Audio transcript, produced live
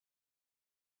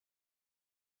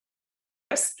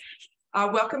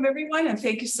Welcome everyone, and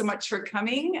thank you so much for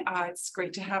coming. It's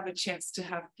great to have a chance to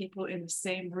have people in the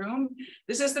same room.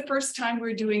 This is the first time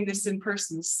we're doing this in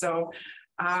person. So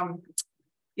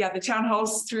yeah, the town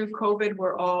halls through COVID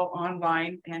were all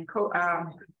online and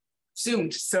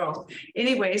Zoomed. So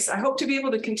anyways, I hope to be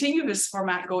able to continue this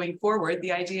format going forward.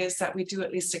 The idea is that we do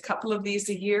at least a couple of these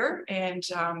a year and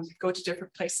go to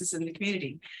different places in the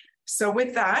community. So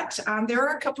with that, there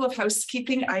are a couple of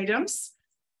housekeeping items.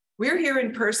 We're here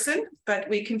in person, but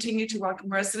we continue to welcome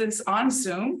residents on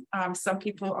Zoom. Some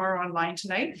people are online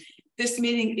tonight. This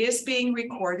meeting is being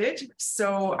recorded.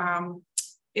 So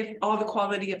if all the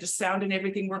quality of the sound and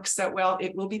everything works out well,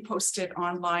 it will be posted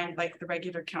online like the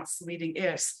regular council meeting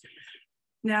is.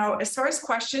 Now, as far as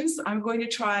questions, I'm going to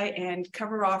try and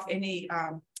cover off any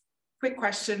quick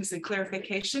questions and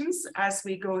clarifications as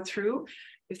we go through.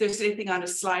 If there's anything on a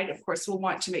slide, of course, we'll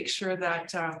want to make sure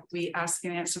that we ask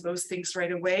and answer those things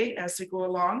right away as we go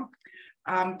along.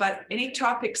 But any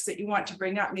topics that you want to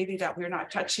bring up, maybe that we're not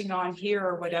touching on here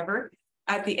or whatever,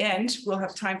 at the end, we'll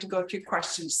have time to go through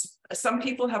questions. Some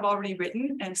people have already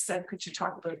written and said, could you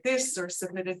talk about this, or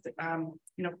submitted,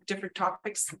 different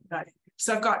topics.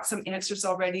 So I've got some answers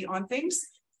already on things,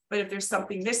 but if there's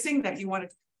something missing that you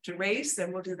wanted to raise,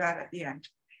 then we'll do that at the end.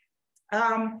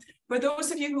 For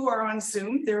those of you who are on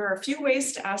Zoom, there are a few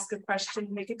ways to ask a question,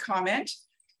 make a comment.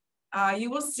 You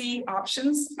will see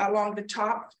options along the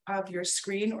top of your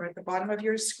screen or at the bottom of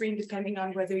your screen, depending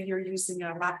on whether you're using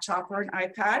a laptop or an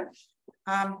iPad.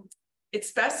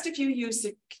 It's best if you use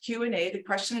the Q&A, the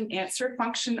question and answer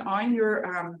function on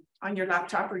your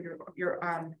laptop or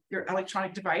your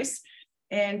electronic device.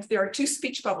 And there are two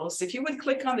speech bubbles. If you would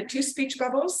click on the two speech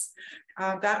bubbles,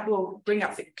 that will bring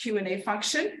up the Q&A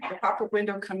function. The pop-up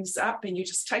window comes up and you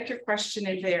just type your question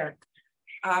in there.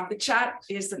 The chat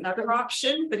is another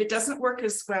option, but it doesn't work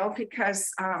as well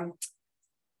because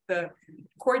the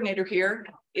coordinator here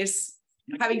is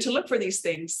having to look for these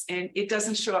things and it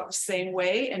doesn't show up the same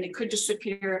way, and it could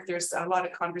disappear if there's a lot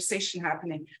of conversation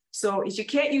happening. So if you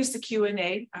can't use the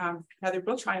Q&A, Heather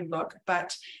will try and look,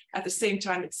 but at the same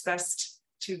time, it's best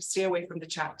to stay away from the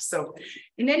chat. So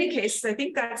in any case, I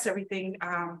think that's everything.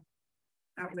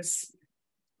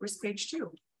 Where's page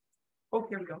 2? Oh,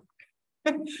 here we go.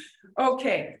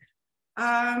 Okay.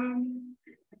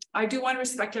 I do want to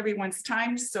respect everyone's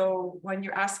time. So when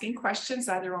you're asking questions,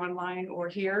 either online or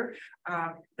here,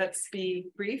 let's be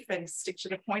brief and stick to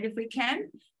the point if we can.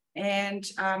 And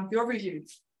the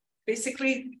overview.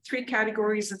 Basically, 3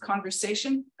 categories of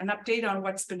conversation: an update on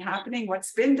what's been happening,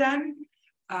 what's been done.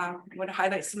 I want to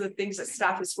highlight some of the things that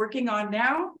staff is working on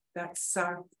now. That's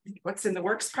what's in the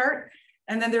works part.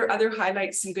 And then there are other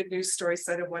highlights and good news stories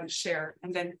that I want to share.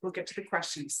 And then we'll get to the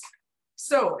questions.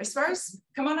 So as far as,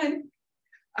 come on in.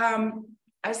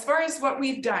 As far as what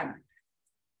we've done,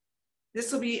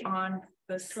 this will be on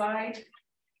the slide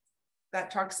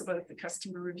that talks about the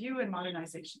customer review and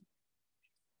modernization.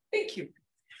 Thank you.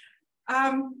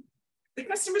 The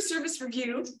customer service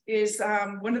review is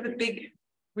one of the big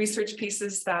research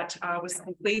pieces that was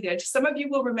completed. Some of you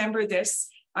will remember this.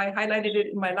 I highlighted it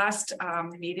in my last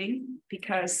meeting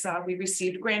because we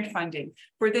received grant funding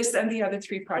for this and the other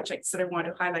 3 projects that I want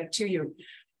to highlight to you.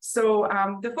 So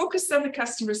the focus of the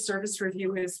customer service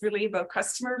review is really about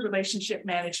customer relationship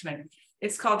management.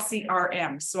 It's called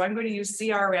CRM. So I'm going to use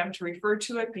CRM to refer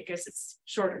to it because it's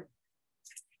shorter.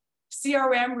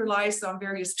 CRM relies on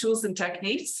various tools and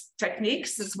techniques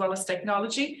as well as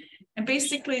technology. And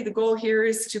basically the goal here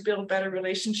is to build better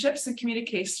relationships and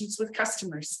communications with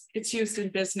customers. It's used in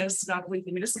business, not only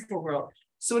the municipal world.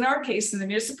 So in our case, in the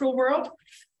municipal world,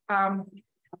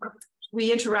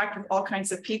 we interact with all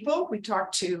kinds of people. We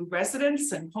talk to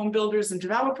residents and home builders and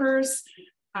developers.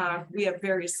 We have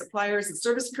various suppliers and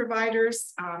service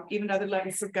providers, even other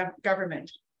levels of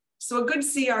government. So a good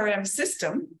CRM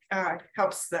system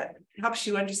helps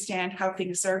you understand how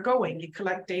things are going. You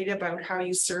collect data about how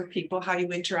you serve people, how you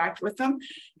interact with them.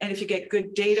 And if you get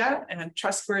good data and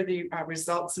trustworthy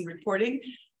results and reporting,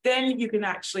 then you can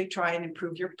actually try and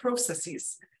improve your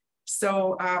processes.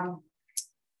 So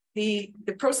the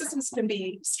processes can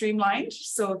be streamlined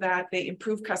so that they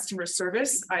improve customer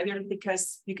service, either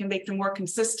because you can make them more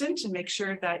consistent and make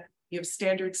sure that you have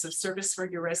standards of service for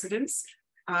your residents.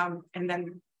 And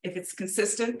then if it's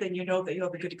consistent, then you know that you'll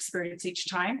have a good experience each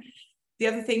time. The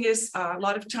other thing is a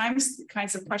lot of times the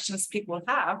kinds of questions people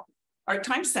have are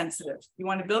time sensitive. You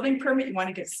want a building permit, you want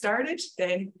to get started,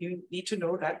 then you need to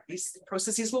know that these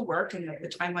processes will work and that the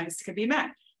timelines can be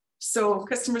met. So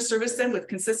customer service then with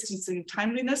consistency and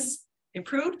timeliness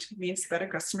improved means better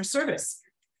customer service.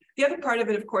 The other part of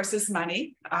it, of course, is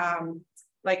money.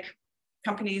 Like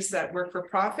companies that work for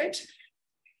profit,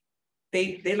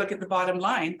 they look at the bottom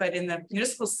line, but in the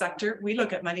municipal sector, we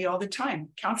look at money all the time.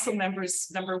 Council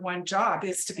members' #1 job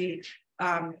is to be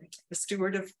the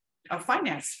steward of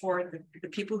finance for the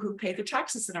people who pay the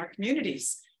taxes in our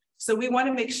communities. So we want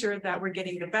to make sure that we're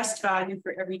getting the best value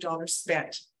for every dollar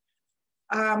spent.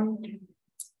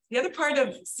 The other part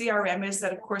of CRM is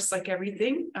that, of course, like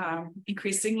everything,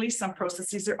 increasingly some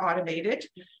processes are automated,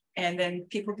 and then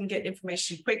people can get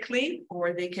information quickly,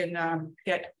 or they can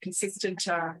get consistent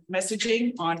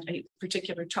messaging on a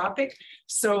particular topic.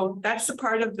 So that's a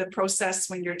part of the process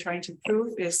when you're trying to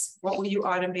improve is what will you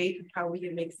automate and how will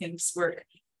you make things work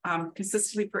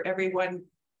consistently for everyone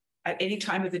at any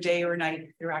time of the day or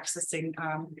night. They're accessing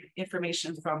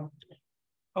information from,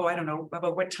 oh, I don't know,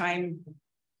 about what time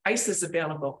ice is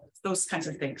available, those kinds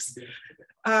of things.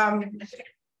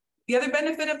 The other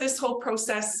benefit of this whole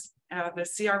process, the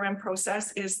CRM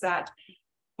process, is that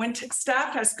when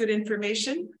staff has good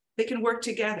information, they can work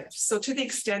together. So to the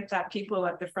extent that people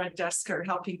at the front desk are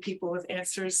helping people with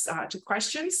answers to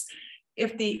questions,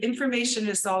 if the information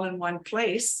is all in one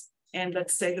place, and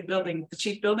let's say the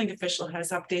chief building official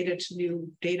has updated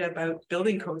new data about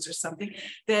building codes or something,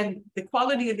 then the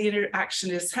quality of the interaction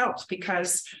is helped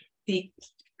because the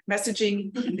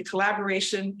messaging and the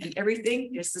collaboration and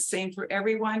everything is the same for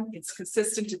everyone. It's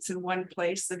consistent, it's in one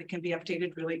place, and it can be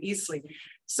updated really easily.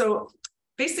 So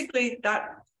basically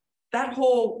that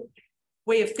whole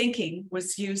way of thinking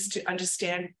was used to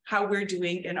understand how we're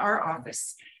doing in our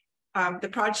office. The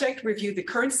project reviewed the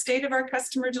current state of our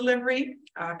customer delivery.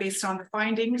 Based on the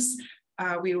findings,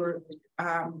 we were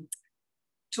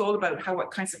told about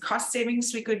what kinds of cost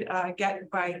savings we could get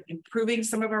by improving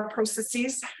some of our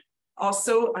processes.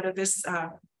 Also, out of this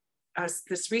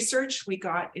research, we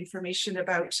got information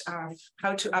about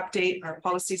how to update our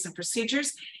policies and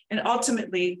procedures. And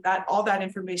ultimately, all that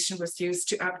information was used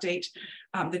to update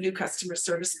the new customer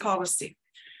service policy.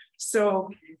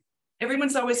 So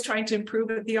everyone's always trying to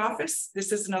improve at the office.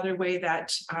 This is another way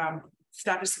that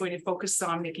staff is going to focus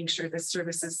on making sure that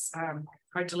services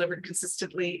are delivered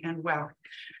consistently and well.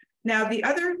 Now,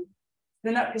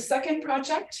 the second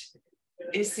project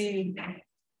is the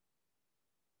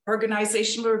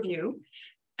organizational review.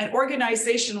 And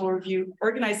organizational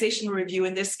review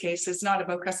in this case is not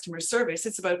about customer service.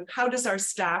 It's about how does our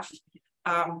staff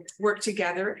work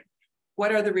together?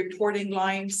 What are the reporting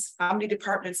lines? How many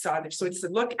departments are there? So it's a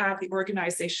look at the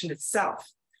organization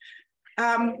itself.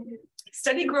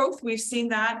 Steady growth, we've seen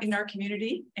that in our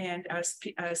community. And as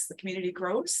the community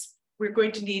grows, we're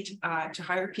going to need to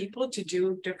hire people to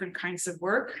do different kinds of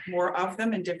work, more of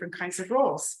them in different kinds of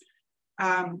roles.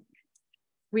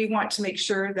 We want to make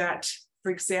sure that,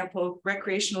 for example,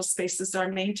 recreational spaces are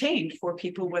maintained for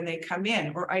people when they come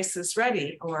in, or ice is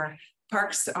ready, or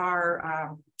parks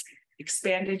are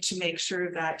expanded to make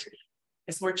sure that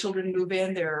as more children move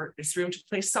in, there is room to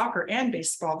play soccer and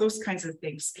baseball, those kinds of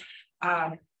things.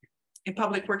 In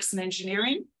public works and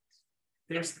engineering,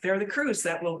 there are the crews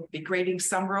that will be grading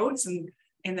some roads and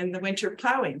then the winter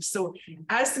plowing. So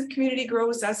as the community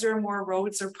grows, as there are more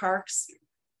roads or parks,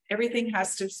 everything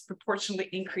has to proportionally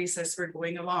increase as we're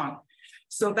going along.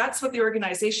 So that's what the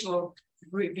organizational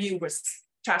review was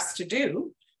tasked to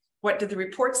do. What did the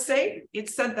report say? It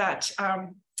said that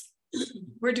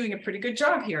we're doing a pretty good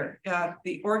job here.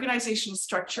 The organizational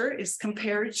structure is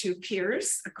compared to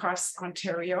peers across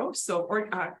Ontario. So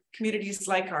communities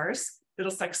like ours,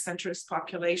 Middlesex Centre's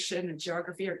population and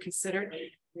geography are considered.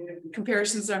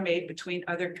 Comparisons are made between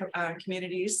other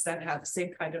communities that have the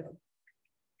same kind of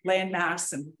land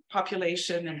mass and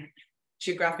population and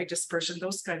geographic dispersion,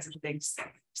 those kinds of things.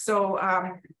 So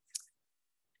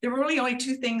there were really only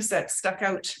two things that stuck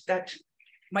out that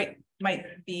might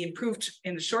be improved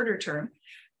in the shorter term.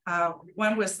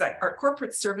 One was that our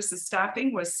corporate services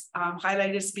staffing was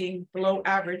highlighted as being below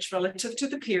average relative to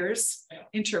the peers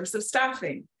in terms of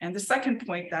staffing. And the second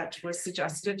point that was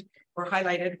suggested or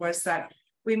highlighted was that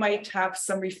we might have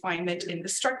some refinement in the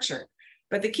structure.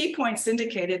 But the key points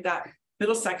indicated that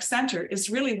Middlesex Centre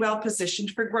is really well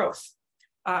positioned for growth.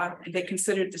 They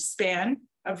considered the span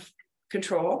of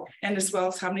control and as well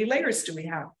as how many layers do we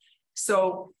have.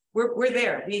 So we're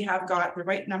there. We have got the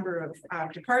right number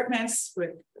of departments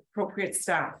with appropriate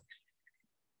staff.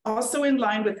 Also in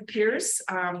line with the peers,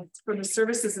 from the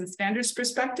services and standards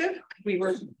perspective, we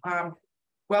were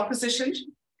well positioned.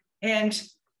 And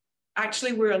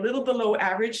actually, we're a little below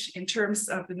average in terms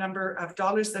of the number of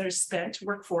dollars that are spent,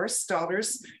 workforce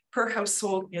dollars, per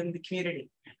household in the community.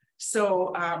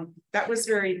 So that was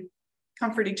very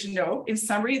comforting to know. In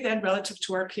summary, then, relative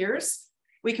to our peers,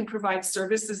 we can provide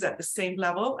services at the same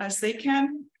level as they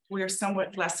can. We are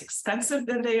somewhat less expensive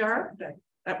than they are.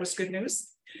 That was good news.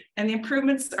 And the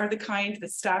improvements are the kind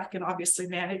that staff can obviously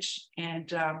manage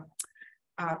and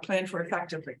plan for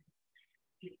effectively.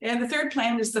 And the third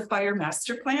plan is the fire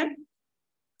master plan.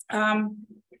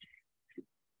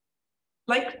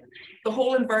 Like the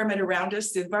whole environment around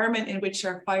us, the environment in which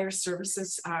our fire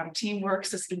services team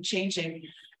works has been changing.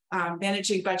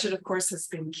 Managing budget, of course, has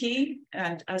been key.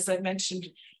 And as I mentioned,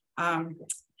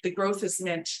 the growth has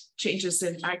meant changes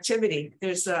in activity.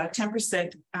 There's a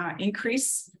 10%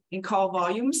 increase in call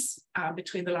volumes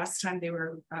between the last time they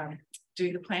were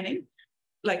doing the planning,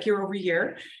 like year over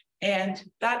year. And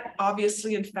that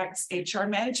obviously affects HR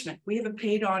management. We have a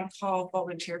paid on-call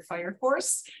volunteer fire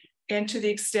force. And to the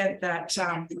extent that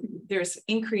there's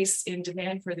increase in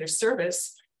demand for their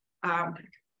service,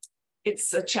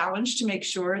 it's a challenge to make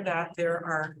sure that there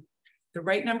are the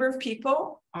right number of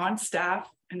people on staff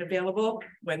and available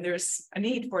when there's a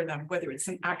need for them, whether it's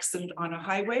an accident on a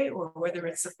highway or whether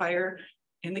it's a fire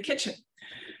in the kitchen.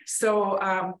 So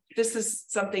this is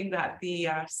something that the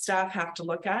staff have to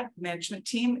look at, management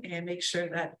team, and make sure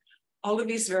that all of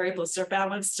these variables are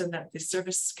balanced and that the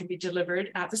service can be delivered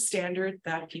at the standard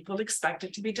that people expect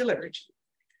it to be delivered.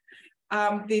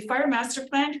 The fire master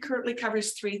plan currently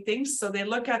covers three things. So they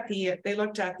looked at the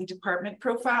department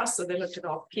profile. So they looked at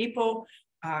all people,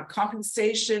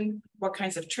 compensation, what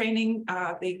kinds of training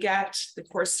they get, the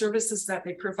core services that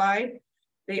they provide.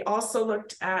 They also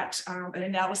looked at an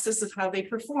analysis of how they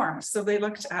perform. So they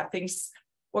looked at things,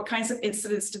 what kinds of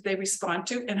incidents did they respond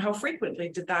to, and how frequently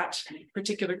did that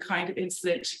particular kind of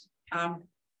incident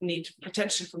need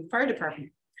attention from the fire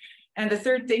department. And the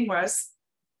third thing was,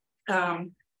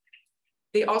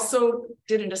 they also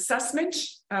did an assessment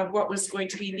of what was going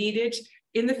to be needed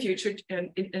in the future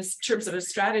in terms of a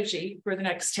strategy for the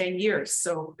next 10 years.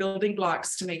 So building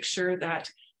blocks to make sure that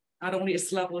not only is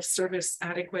the level of service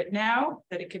adequate now,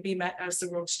 that it can be met as the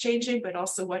world's changing, but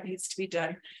also what needs to be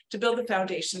done to build the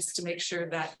foundations to make sure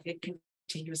that it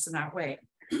continues in that way.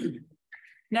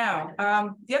 Now,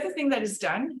 the other thing that is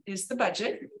done is the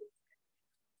budget.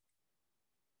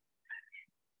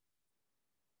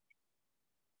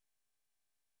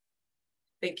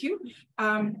 Thank you.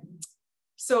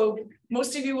 So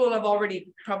most of you will have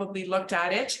already probably looked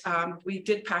at it. We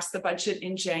did pass the budget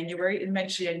in January, in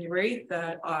mid-January.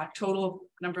 The total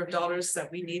number of dollars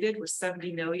that we needed was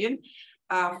 70 million.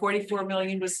 44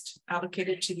 million was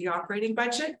allocated to the operating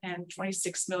budget and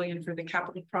 26 million for the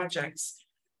capital projects.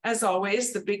 As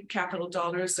always, the big capital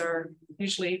dollars are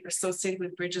usually associated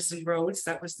with bridges and roads.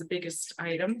 That was the biggest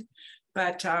item.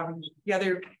 But the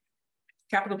other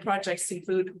capital projects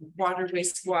include water,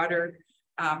 wastewater,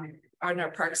 on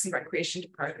our parks and recreation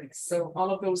departments. So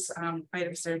all of those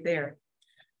items are there.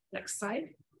 Next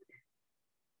slide.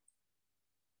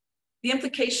 The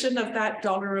implication of that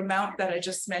dollar amount that I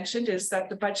just mentioned is that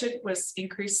the budget was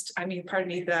increased.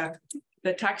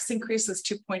 The tax increase was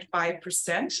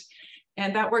 2.5%.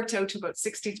 And that worked out to about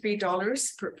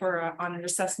 $63 on an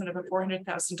assessment of a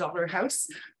 $400,000 house,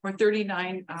 or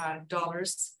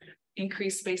 $39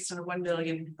 increase based on a $1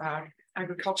 million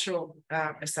agricultural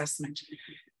assessment.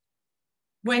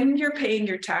 When you're paying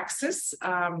your taxes,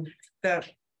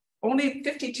 only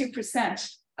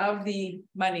 52% of the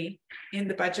money in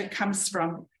the budget comes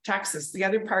from taxes. The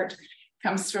other part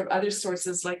comes from other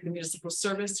sources like the municipal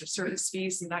service or service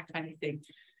fees and that kind of thing.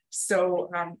 So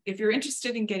if you're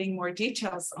interested in getting more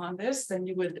details on this, then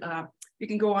you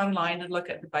can go online and look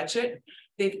at the budget.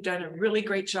 They've done a really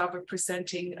great job of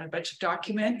presenting a budget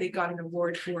document. They got an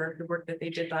award for the work that they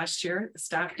did last year. The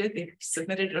staff did. They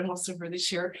submitted it also for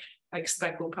this year. I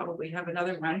expect we'll probably have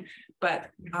another one, but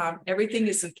everything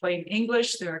is in plain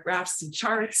English. There are graphs and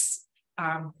charts.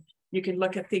 You can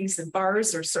look at things in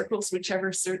bars or circles,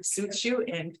 whichever suits you.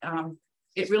 And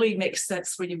it really makes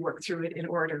sense when you work through it in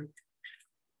order.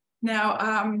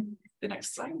 Now, the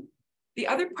next slide. The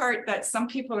other part that some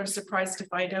people are surprised to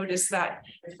find out is that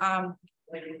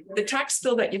the tax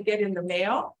bill that you get in the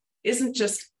mail isn't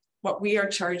just what we are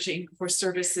charging for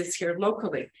services here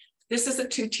locally. This is a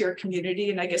two-tier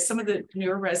community, and I guess some of the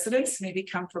newer residents maybe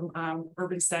come from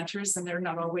urban centers, and they're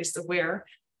not always aware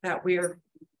that we're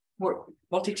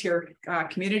multi-tier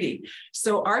community.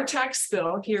 So our tax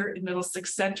bill here in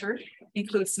Middlesex Centre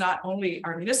includes not only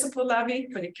our municipal levy,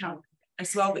 but it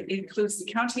includes the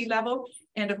county level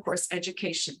and, of course,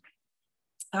 education.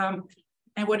 And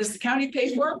what does the county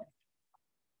pay for?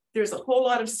 There's a whole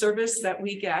lot of service that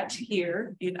we get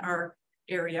here in our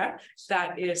area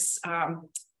that is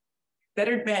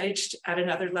better managed at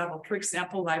another level. For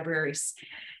example, libraries.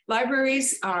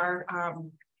 Libraries are,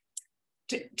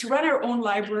 to run our own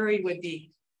library would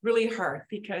be really hard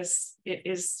because it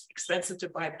is expensive to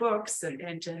buy books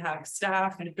and to have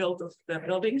staff and build the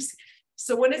buildings.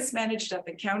 So when it's managed at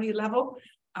the county level,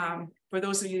 for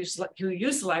those of you who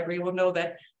use the library will know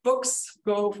that books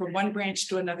go from one branch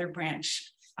to another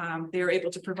branch. They're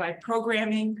able to provide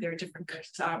programming. There are different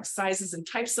sizes and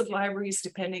types of libraries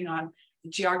depending on the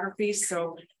geography.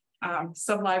 So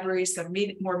some libraries have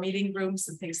more meeting rooms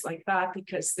and things like that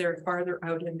because they're farther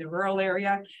out in the rural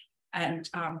area. And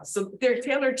so they're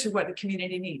tailored to what the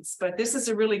community needs. But this is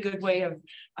a really good way of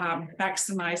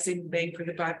maximizing bang for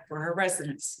the buck for our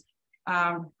residents.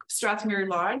 Strathmere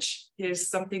Lodge is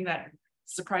something that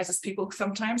surprises people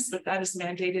sometimes, but that is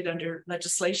mandated under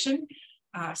legislation.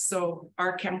 So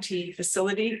our county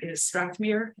facility is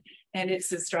Strathmere, and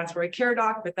it's in Strathroy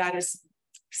Caradoc, but that is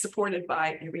supported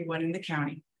by everyone in the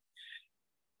county.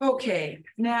 Okay,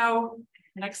 now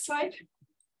next slide.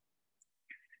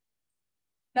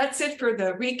 That's it for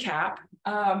the recap.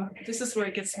 This is where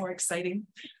it gets more exciting.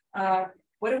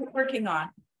 What are we working on?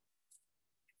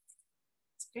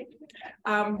 Okay.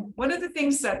 One of the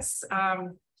things that's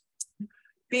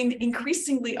been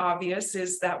increasingly obvious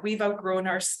is that we've outgrown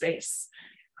our space.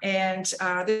 And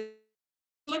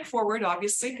look forward,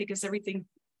 obviously, because everything,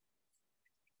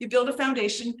 you build a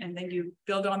foundation and then you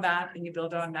build on that and you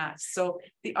build on that. So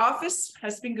the office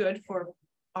has been good for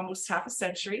almost half a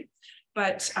century,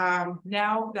 but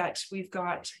now that we've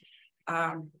got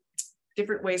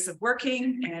different ways of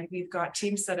working and we've got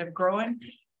teams that have grown,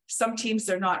 some teams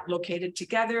are not located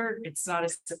together. It's not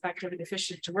as effective and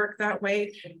efficient to work that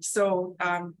way. So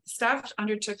staff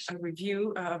undertook a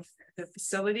review of the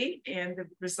facility, and the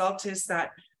result is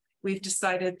that we've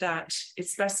decided that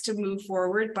it's best to move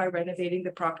forward by renovating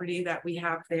the property that we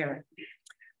have there.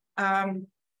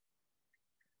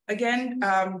 Again,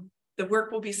 the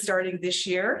work will be starting this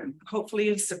year, hopefully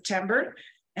in September.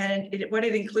 And what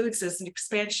it includes is an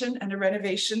expansion and a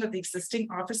renovation of the existing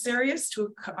office areas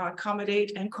to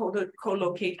accommodate and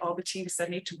co-locate all the teams that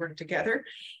need to work together,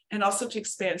 and also to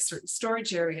expand certain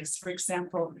storage areas. For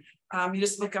example,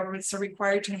 municipal governments are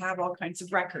required to have all kinds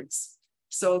of records.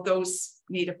 So those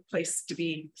need a place to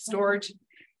be stored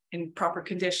in proper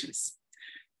conditions.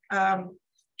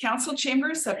 Council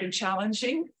chambers have been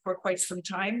challenging for quite some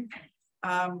time.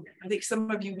 I think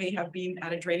some of you may have been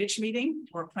at a drainage meeting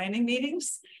or planning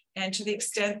meetings, and to the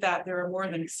extent that there are more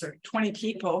than 20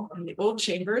 people in the old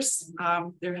chambers,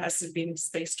 there hasn't been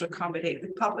space to accommodate the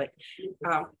public.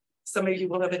 Some of you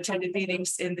will have attended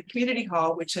meetings in the community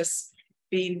hall, which has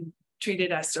been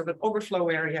treated as sort of an overflow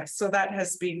area. So that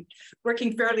has been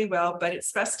working fairly well, but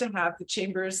it's best to have the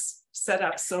chambers set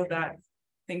up so that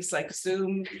things like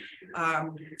Zoom,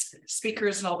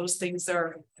 speakers and all those things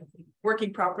are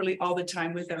working properly all the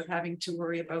time without having to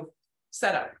worry about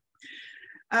setup.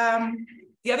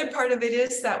 The other part of it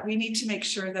is that we need to make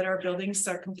sure that our buildings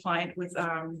are compliant with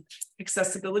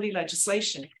accessibility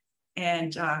legislation.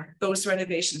 And those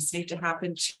renovations need to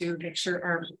happen to make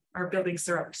sure our buildings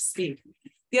are up to speed.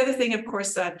 The other thing, of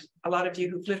course, that a lot of you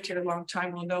who've lived here a long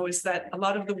time will know is that a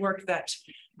lot of the work that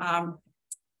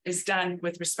is done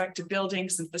with respect to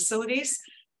buildings and facilities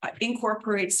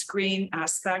incorporates green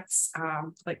aspects,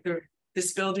 like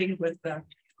this building with the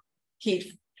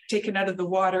heat taken out of the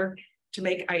water to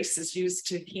make ice is used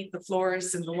to heat the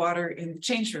floors and the water in the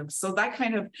change rooms. So that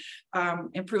kind of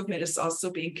improvement is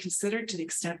also being considered to the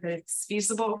extent that it's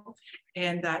feasible,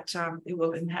 and that it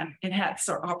will enhance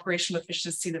our operational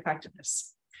efficiency and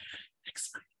effectiveness.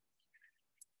 Next slide.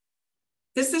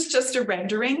 This is just a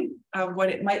rendering of what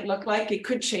it might look like. It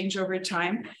could change over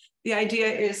time. The idea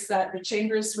is that the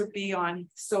chambers would be on,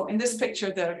 so in this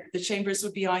picture, the chambers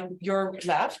would be on your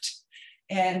left,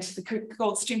 and the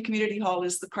Coldstream Community Hall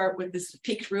is the part with this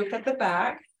peaked roof at the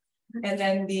back. And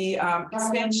then the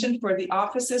expansion for the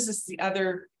offices is the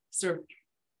other sort of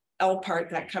L part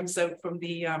that comes out from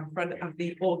the front of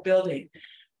the old building.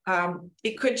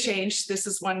 It could change. This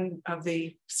is one of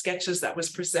the sketches that was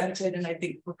presented, and I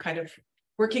think we're kind of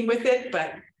working with it,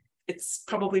 but it's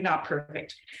probably not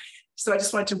perfect. So I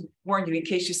just want to warn you in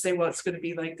case you say, well, it's going to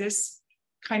be like this,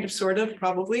 kind of, sort of,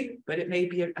 probably, but it may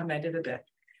be amended a bit.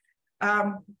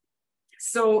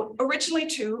 So originally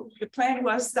too, the plan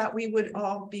was that we would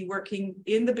all be working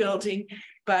in the building,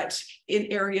 but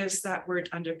in areas that were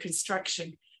under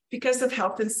construction. Because of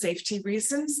health and safety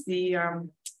reasons, the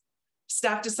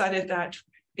staff decided that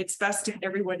it's best if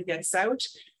everyone gets out.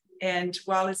 And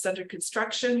while it's under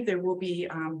construction, there will be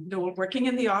no one working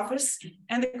in the office,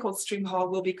 and the Coldstream Hall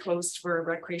will be closed for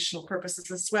recreational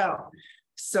purposes as well.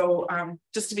 So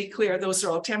just to be clear, those are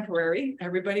all temporary.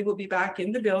 Everybody will be back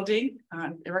in the building.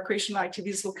 The recreational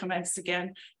activities will commence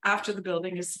again after the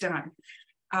building is done.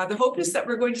 The hope is that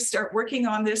we're going to start working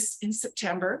on this in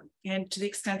September, and to the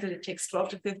extent that it takes 12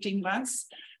 to 15 months,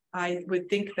 I would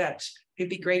think that it'd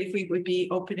be great if we would be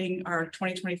opening our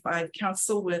 2025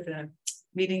 council with a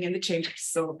meeting in the chambers.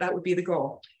 So that would be the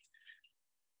goal.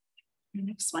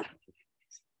 Next one.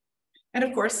 And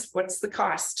of course, what's the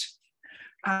cost?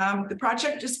 The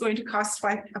project is going to cost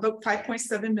about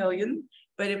 5.7 million,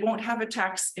 but it won't have a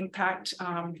tax impact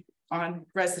on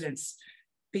residents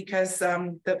because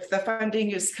the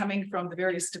funding is coming from the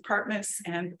various departments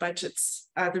and budgets,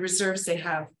 the reserves they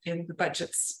have in the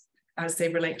budgets as they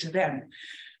relate to them.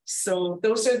 So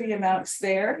those are the amounts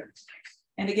there.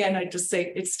 And again, I just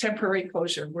say it's temporary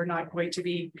closure. We're not going to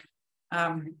be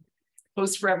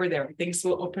closed forever there. Things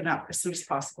will open up as soon as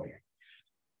possible.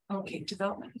 Okay,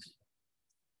 development.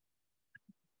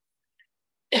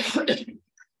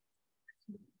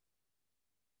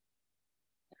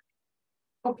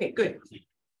 Okay, good.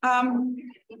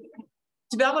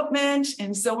 Development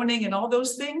and zoning and all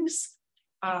those things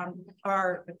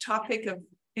are a topic of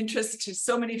interest to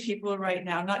so many people right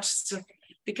now, not just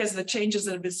because of the changes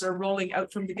that are rolling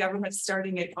out from the government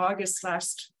starting in August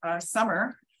last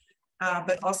summer,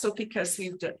 but also because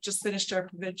we've just finished our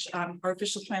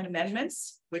official plan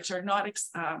amendments, which are not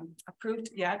approved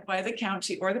yet by the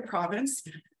county or the province,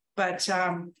 but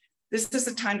this is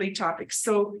a timely topic.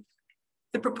 So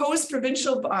the proposed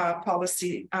provincial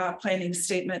policy planning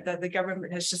statement that the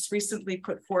government has just recently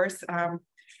put forth,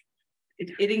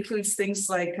 it includes things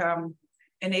like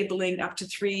enabling up to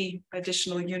 3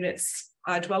 additional units,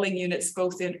 dwelling units,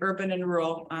 both in urban and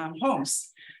rural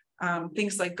homes.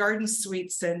 Things like garden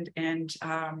suites and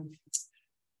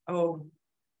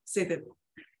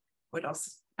what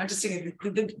else? I'm just thinking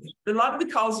a lot of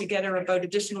the calls you get are about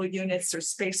additional units or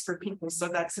space for people. So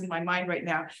that's in my mind right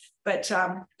now. But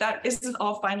that isn't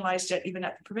all finalized yet, even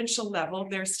at the provincial level.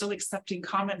 They're still accepting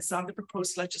comments on the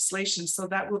proposed legislation. So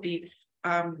that will be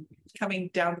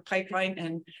coming down the pipeline.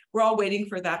 And we're all waiting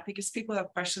for that because people have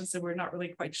questions and we're not really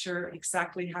quite sure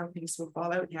exactly how things will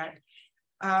fall out yet.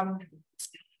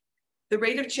 The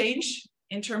rate of change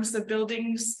in terms of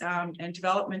buildings and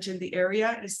development in the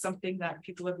area is something that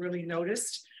people have really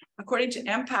noticed. According to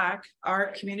MPAC,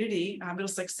 our community,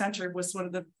 Middlesex Centre, was one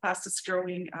of the fastest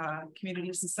growing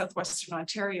communities in Southwestern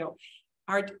Ontario.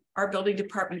 Our building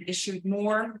department issued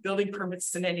more building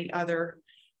permits than any other.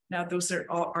 Now, those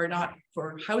are not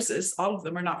for houses. All of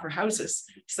them are not for houses.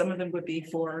 Some of them would be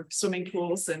for swimming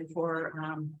pools and for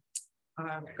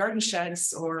garden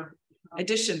sheds or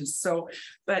additions. So,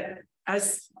 but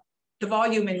as the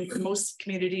volume in most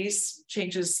communities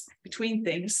changes between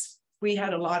things, we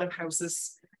had a lot of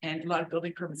houses and a lot of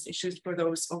building permits issued for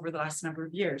those over the last number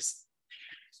of years.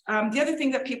 The other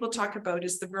thing that people talk about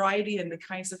is the variety and the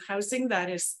kinds of housing that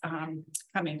is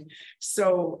coming.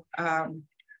 So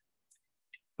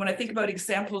when I think about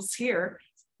examples here,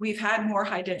 we've had more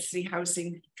high density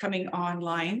housing coming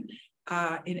online.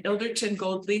 In Ilderton,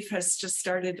 Goldleaf has just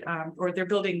started, or they're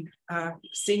building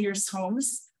seniors'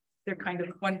 homes. They're kind of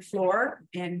 1 floor,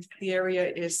 and the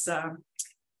area is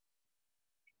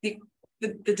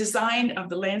the design of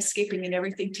the landscaping and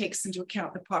everything takes into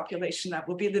account the population that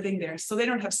will be living there. So they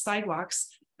don't have sidewalks,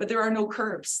 but there are no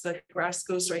curbs. The grass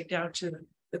goes right down to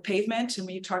the pavement. And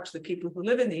when you talk to the people who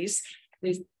live in these,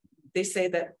 they say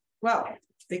that, well,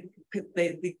 the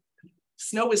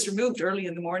snow is removed early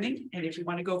in the morning. And if you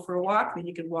want to go for a walk, then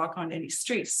you can walk on any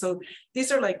street. So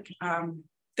these are like,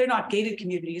 they're not gated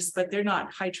communities, but they're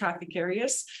not high traffic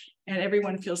areas. And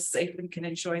everyone feels safe and can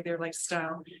enjoy their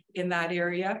lifestyle in that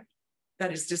area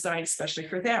that is designed especially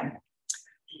for them.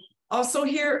 Also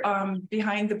here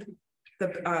behind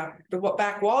the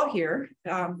back wall here,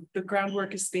 the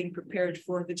groundwork is being prepared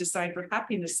for the Design for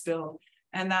Happiness bill.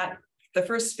 And that the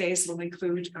first phase will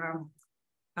include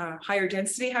higher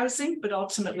density housing, but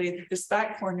ultimately this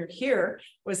back corner here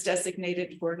was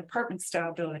designated for an apartment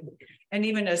style building. And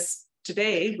even as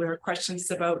today, there are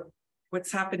questions about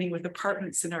what's happening with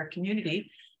apartments in our community.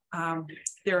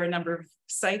 There are a number of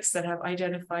sites that have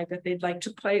identified that they'd like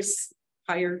to place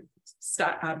higher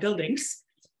buildings.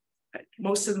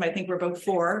 Most of them, I think, were about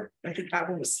 4. I think that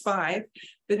one was 5.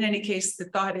 But in any case, the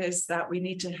thought is that we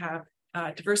need to have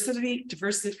diversity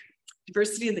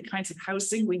in the kinds of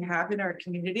housing we have in our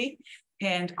community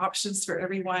and options for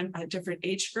everyone at different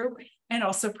age group, and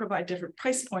also provide different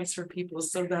price points for people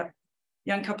so that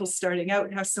young couples starting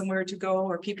out have somewhere to go,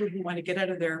 or people who want to get out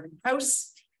of their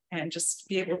house and just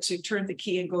be able to turn the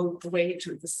key and go away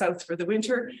to the south for the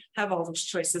winter, have all those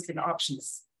choices and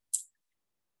options.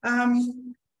 I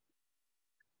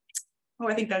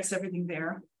think that's everything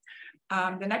there.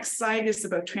 The next slide is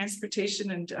about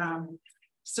transportation and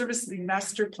service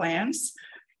master plans.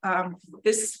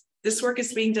 This work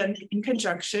is being done in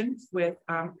conjunction with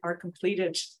our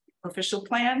completed official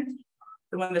plan,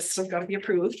 the one that's still got to be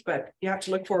approved, but you have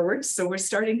to look forward. So we're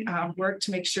starting work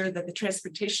to make sure that the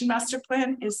transportation master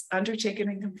plan is undertaken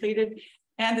and completed,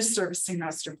 and the servicing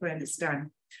master plan is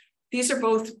done. These are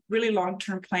both really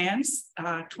long-term plans,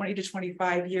 20 to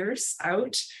 25 years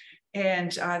out,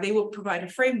 and they will provide a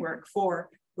framework for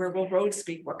where will roads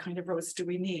be, what kind of roads do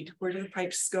we need, where do the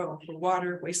pipes go for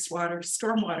water, wastewater,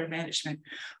 stormwater management.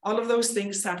 All of those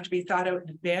things have to be thought out in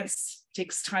advance. It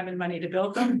takes time and money to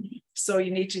build them. So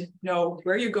you need to know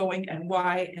where you're going and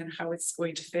why and how it's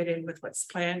going to fit in with what's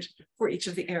planned for each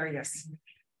of the areas.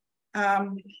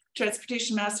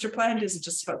 Transportation master plan isn't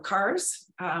just about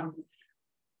cars.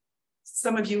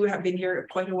 Some of you have been here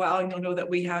quite a while and you'll know that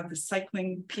we have the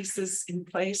cycling pieces in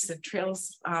place, the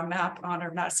trails map on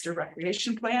our master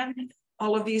recreation plan.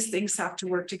 All of these things have to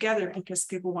work together because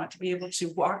people want to be able to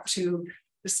walk to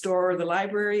the store or the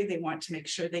library. They want to make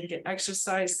sure they get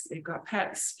exercise. They've got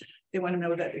pets. They want to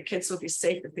know that their kids will be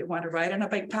safe if they want to ride on a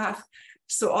bike path.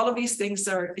 So all of these things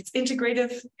it's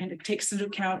integrative, and it takes into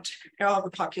account all the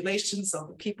populations, all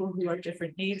the people who have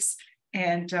different needs.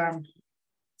 And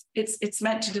it's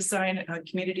meant to design a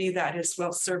community that is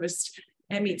well serviced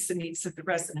and meets the needs of the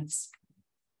residents.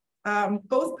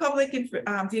 Both public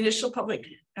and the initial public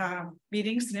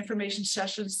meetings and information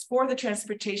sessions for the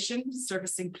transportation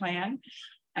servicing plan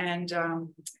and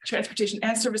transportation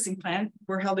and servicing plan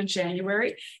were held in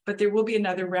January, but there will be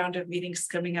another round of meetings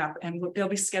coming up, and they'll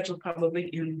be scheduled probably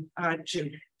in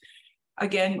June.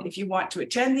 Again, if you want to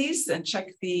attend these, then check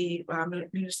the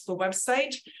municipal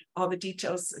website. All the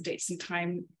details, dates and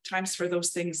times for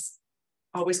those things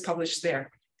always published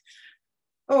there.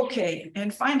 Okay,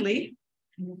 and finally,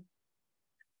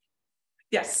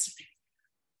 yes.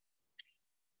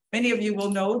 Many of you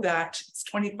will know that it's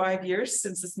 25 years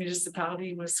since this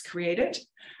municipality was created.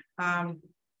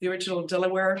 The original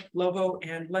Delaware, Lovo,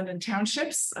 and London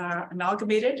townships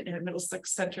amalgamated, and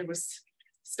Middlesex Centre was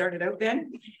started out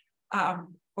then.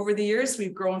 Over the years,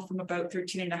 we've grown from about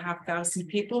 13,500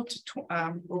 people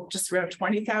to just around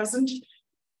 20,000.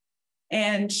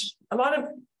 And a lot of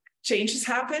change has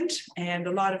happened, and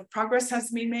a lot of progress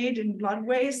has been made in a lot of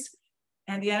ways.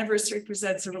 And the anniversary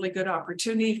presents a really good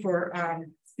opportunity for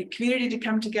the community to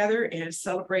come together and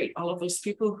celebrate all of those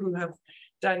people who have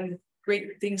done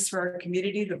great things for our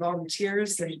community, the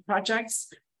volunteers and projects,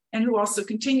 and who also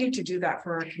continue to do that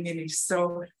for our community.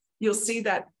 So you'll see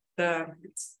that the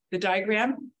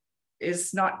diagram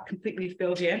is not completely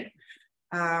filled in.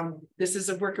 This is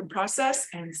a work in process,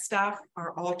 and staff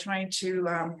are all trying to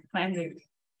plan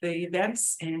the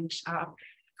events and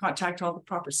contact all the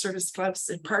proper service clubs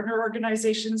and partner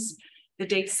organizations. The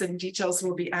dates and details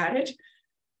will be added.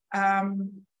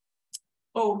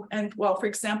 Oh, and well, for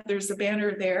example, there's a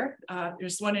banner there.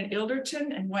 There's one in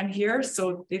Ilderton and one here.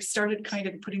 So they've started kind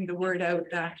of putting the word out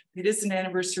that it is an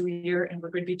anniversary year and we're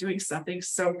going to be doing something.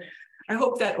 So I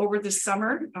hope that over the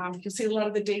summer, you'll see a lot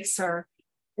of the dates are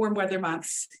warm weather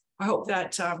months. I hope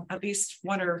that at least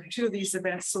one or two of these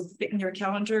events will fit in your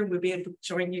calendar. We'll be able to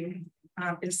join you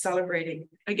in celebrating.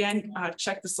 Again,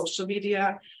 check the social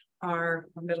media, our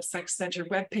Middlesex Centre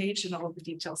webpage, and all of the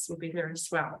details will be there as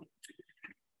well.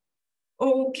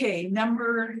 Okay,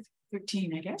 number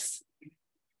 13, I guess.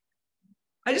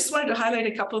 I just wanted to highlight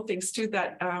a couple of things too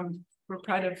that we're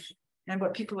proud of and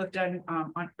what people have done,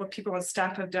 what people on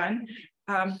staff have done.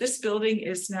 This building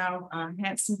is now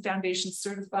Hanson Foundation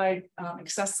certified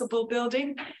accessible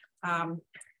building.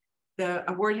 The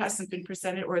award hasn't been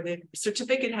presented, or the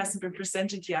certificate hasn't been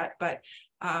presented yet, but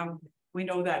we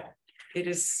know that it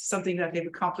is something that they've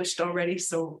accomplished already.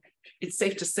 So it's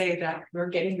safe to say that we're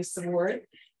getting this award.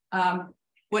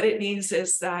 What it means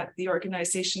is that the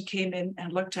organization came in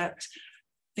and looked at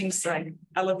things like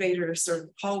elevators or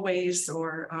hallways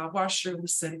or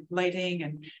washrooms and lighting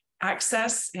and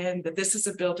access, and that this is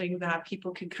a building that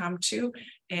people can come to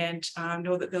and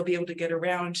know that they'll be able to get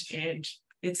around, and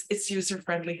it's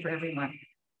user-friendly for everyone.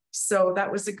 So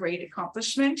that was a great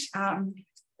accomplishment.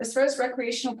 As far as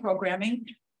recreational programming,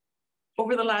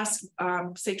 over the last,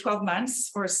 say 12 months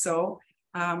or so,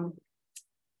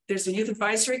 there's a youth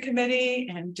advisory committee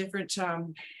and different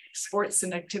sports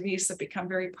and activities that become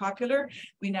very popular.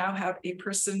 We now have a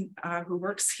person who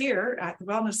works here at the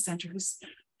Wellness Center who's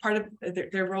part of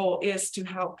their role is to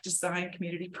help design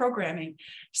community programming.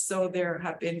 So there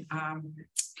have been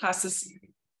classes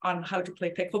on how to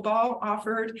play pickleball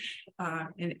offered.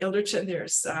 In Ilderton,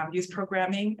 there's youth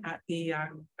programming at the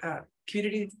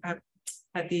community,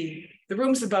 at the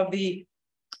rooms above the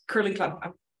curling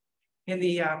club in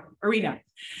the arena.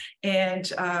 And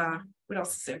what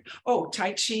else is there? Oh,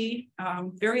 Tai Chi,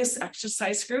 various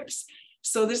exercise groups.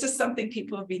 So this is something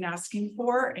people have been asking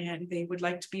for, and they would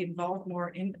like to be involved more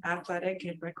in athletic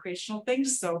and recreational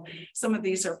things. So some of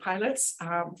these are pilots,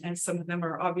 and some of them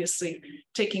are obviously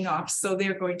taking off. So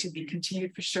they're going to be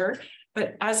continued for sure.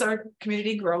 But as our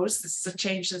community grows, this is a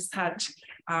change that's had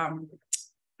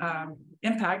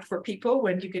impact for people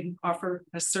when you can offer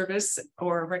a service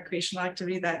or a recreational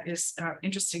activity that is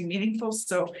interesting and meaningful.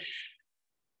 So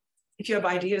if you have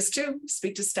ideas too,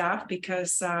 speak to staff,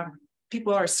 because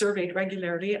people are surveyed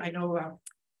regularly. I know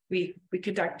we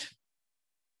conduct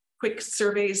quick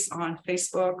surveys on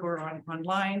Facebook or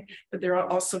online, but there are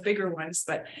also bigger ones.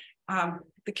 But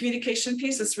the communication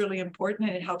piece is really important,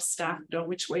 and it helps staff know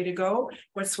which way to go,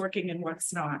 what's working and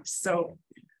what's not. So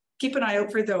keep an eye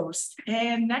out for those.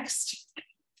 And next,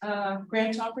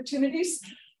 grant opportunities.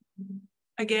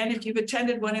 Again, if you've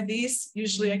attended one of these,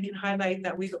 usually I can highlight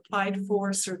that we've applied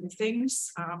for certain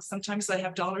things. Sometimes I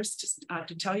have dollars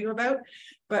to tell you about,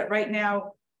 but right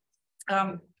now,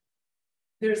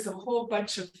 there's a whole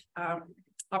bunch of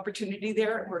opportunity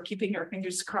there. We're keeping our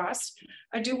fingers crossed.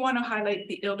 I do want to highlight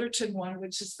the Ilderton one,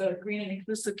 which is the Green and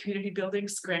Inclusive Community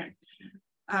Buildings Grant.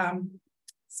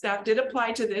 Staff did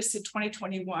apply to this in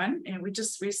 2021, and we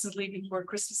just recently, before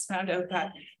Christmas, found out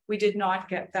that we did not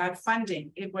get that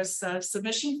funding. It was a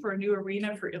submission for a new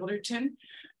arena for Ilderton,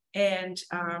 and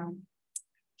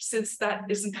since that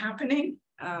isn't happening,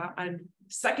 a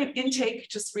second intake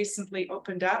just recently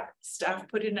opened up. Staff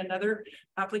put in another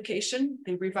application.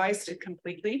 They revised it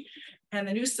completely, and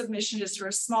the new submission is for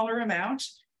a smaller amount.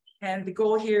 And the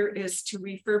goal here is to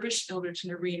refurbish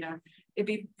Ilderton Arena. It'd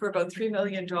be for about $3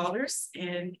 million.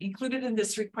 And included in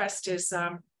this request is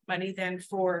money then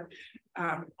for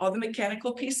all the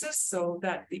mechanical pieces, so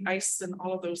that the ice and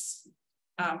all of those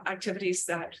activities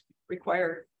that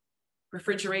require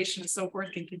refrigeration and so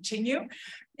forth can continue.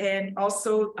 And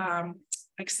also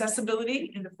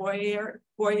accessibility in the foyer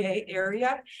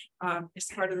area is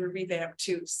part of the revamp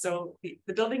too. So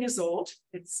the building is old,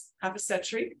 it's half a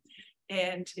century,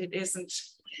 and it isn't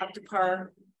up to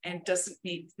par and doesn't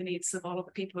meet the needs of all of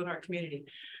the people in our community.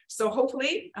 So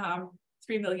hopefully $3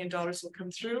 million will come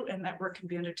through and that work can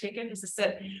be undertaken. As I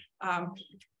said,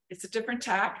 it's a different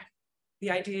tack.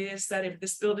 The idea is that if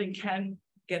this building can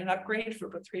get an upgrade for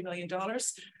about $3 million,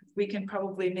 we can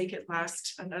probably make it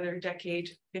last another decade,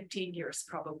 15 years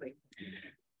probably.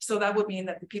 So that would mean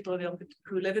that the people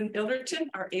who live in Ilderton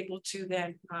are able to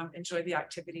then enjoy the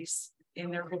activities in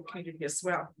their home community as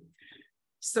well.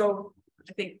 So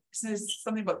I think this is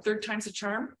something about 3rd time's a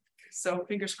charm. So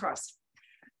fingers crossed.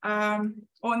 And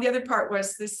the other part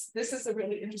was this is a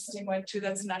really interesting one too.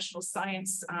 That's a national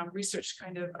science research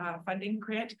kind of funding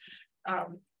grant.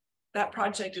 That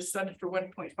project is funded for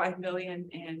 1.5 million,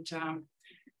 and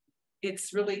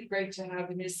it's really great to have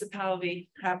the municipality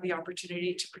have the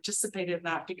opportunity to participate in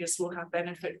that, because we'll have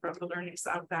benefit from the learnings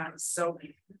of that. So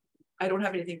I don't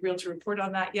have anything real to report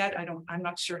on that yet. I'm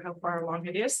not sure how far along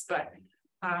it is, but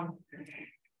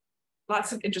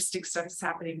lots of interesting stuff is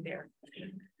happening there.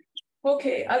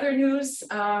 Okay, other news.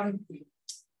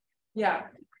 Yeah,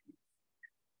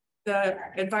 the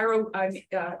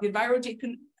Enviro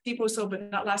Depot was open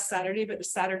not last Saturday, but the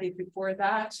Saturday before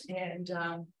that, and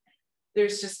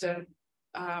there's just a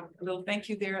little thank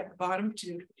you there at the bottom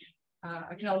to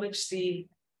acknowledge the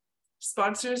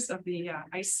sponsors of the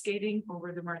ice skating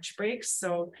over the March break.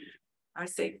 So I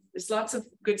say there's lots of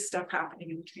good stuff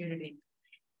happening in the community.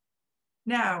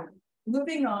 Now,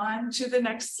 moving on to the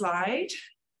next slide,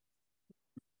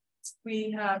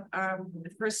 we have the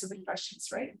first of the questions,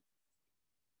 right?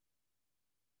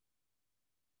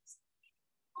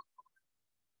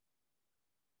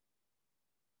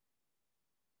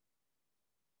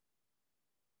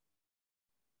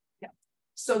 Yeah.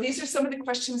 So these are some of the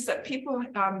questions that people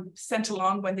sent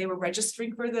along when they were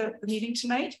registering for the meeting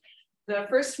tonight. The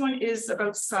first one is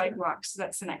about sidewalks.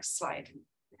 That's the next slide.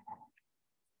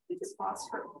 Just pause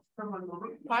for one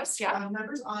moment. Pause, yeah.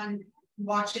 Members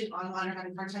watch it online are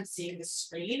having a hard time seeing the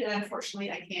screen, and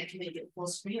unfortunately I can't make it full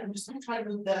screen. I'm just going to try to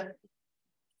move the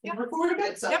camera forward a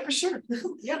bit. So. Yeah, for sure.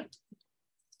 Yeah.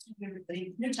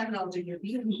 Everything. New technology here.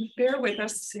 Bear with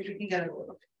us. See if we can get it a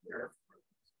little bit clearer.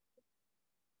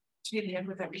 To get in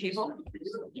with that cable.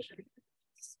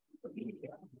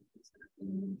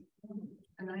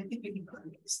 And I think we can go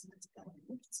this.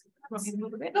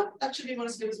 No, that should be one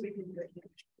as good as we can do it.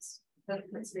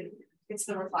 It's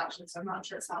the reflection, so I'm not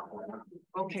sure it's helpful.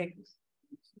 Okay.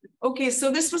 Okay,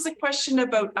 so this was a question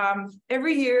about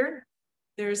every year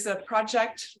there's a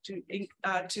project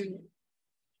to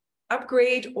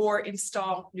upgrade or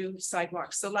install new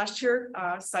sidewalks. So last year,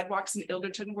 sidewalks in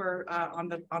Ilderton were on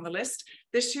the list.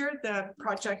 This year, the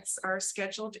projects are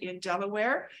scheduled in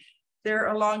Delaware They're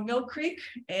along Mill Creek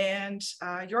and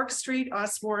York Street,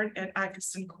 Osborne, and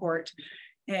Atkinson Court.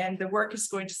 And the work is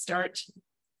going to start.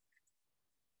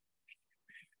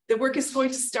 The work is going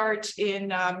to start in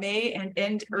May and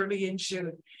end early in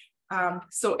June.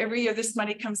 So every year this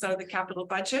money comes out of the capital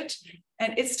budget,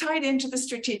 and it's tied into the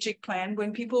strategic plan.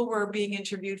 When people were being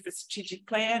interviewed for strategic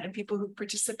plan and people who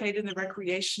participate in the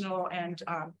recreational and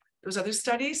those other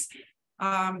studies,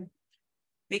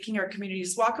 making our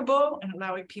communities walkable and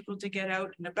allowing people to get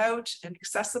out and about and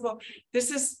accessible.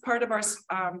 This is part of our,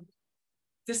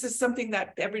 this is something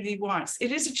that everybody wants.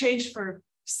 It is a change for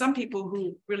some people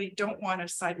who really don't want a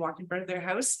sidewalk in front of their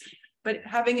house, but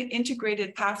having an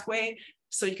integrated pathway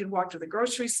so you can walk to the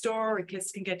grocery store, or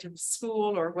kids can get to the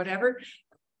school or whatever,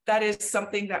 that is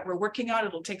something that we're working on.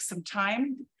 It'll take some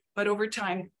time, but over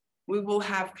time, we will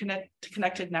have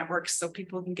connected networks so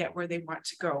people can get where they want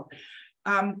to go.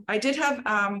 I did have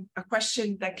a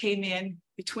question that came in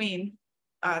between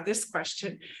this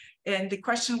question. And the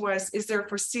question was, is there a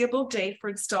foreseeable date for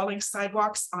installing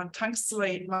sidewalks on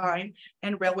Tungsten Line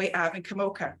and Railway Ave in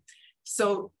Kamoka?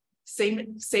 So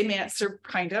same answer,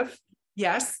 kind of.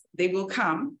 Yes, they will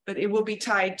come, but it will be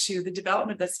tied to the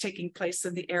development that's taking place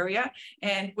in the area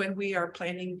and when we are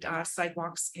planning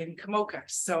sidewalks in Kamoka.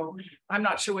 So I'm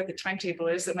not sure what the timetable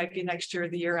is. It might be next year or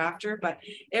the year after, but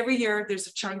every year there's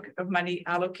a chunk of money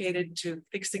allocated to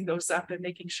fixing those up and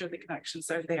making sure the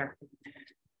connections are there.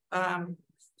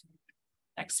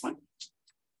 Next one.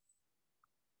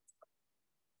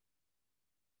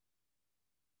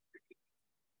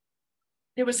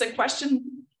 There was a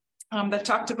question that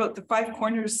talked about the Five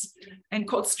Corners and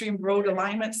Coldstream Road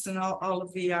alignments and all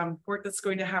of the work that's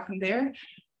going to happen there.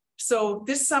 So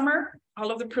this summer,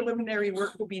 all of the preliminary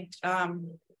work will be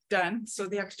done. So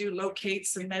they have to do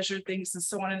locates and measure things and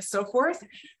so on and so forth.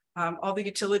 All the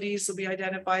utilities will be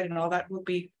identified and all that will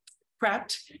be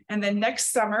prepped. And then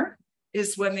next summer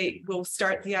is when they will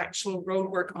start the actual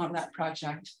road work on that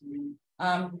project.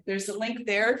 There's a link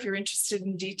there if you're interested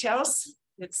in details.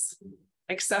 It's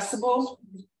accessible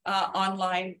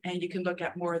online, and you can look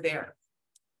at more there.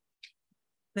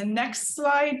 The next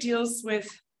slide deals with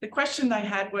the question I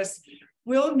had was,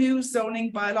 will new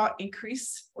zoning bylaw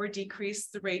increase or decrease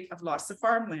the rate of loss of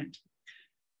farmland?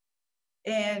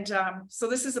 And so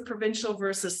this is a provincial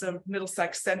versus a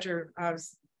Middlesex Centre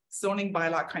zoning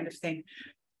bylaw kind of thing.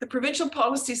 The provincial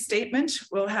policy statement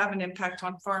will have an impact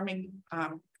on farming,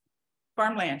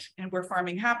 farmland and where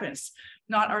farming happens,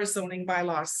 not our zoning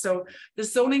bylaws. So the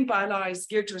zoning bylaw is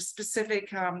geared to a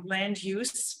specific land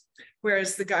use,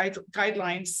 whereas the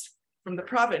guidelines from the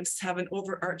province have an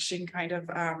overarching kind of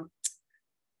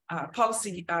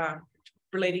policy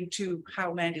relating to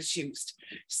how land is used.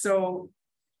 So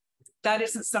that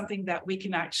isn't something that we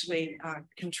can actually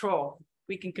control.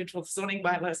 We can control zoning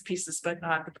bylaws pieces, but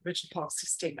not the provincial policy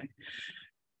statement.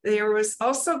 There was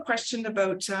also a question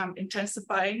about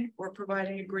intensifying or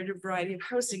providing a greater variety of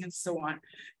housing and so on.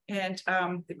 And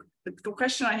the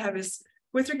question I have is,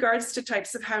 with regards to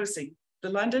types of housing, the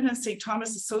London and St.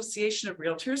 Thomas Association of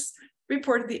Realtors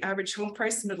reported the average home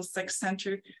price in Middlesex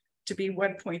Centre to be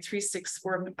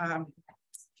 $1.364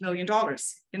 million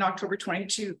in October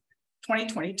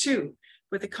 2022,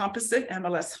 with a composite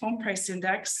MLS home price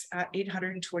index at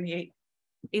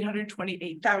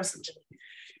 828,000.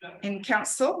 In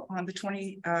council on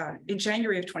the in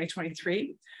January of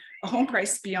 2023, a home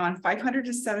price beyond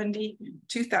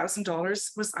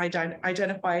 $572,000 was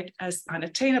identified as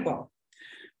unattainable.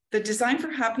 The Design for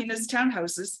Happiness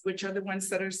townhouses, which are the ones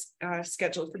that are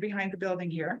scheduled for behind the building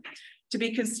here, to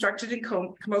be constructed in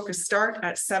Kamoka, start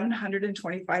at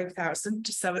 $725,000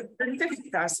 to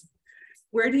 $750,000.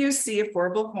 Where do you see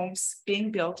affordable homes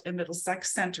being built in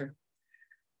Middlesex Centre?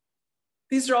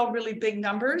 These are all really big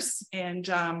numbers, and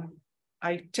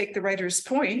I take the writer's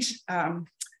point,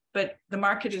 but the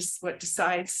market is what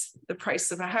decides the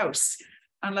price of a house,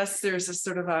 unless there's a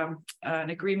sort of an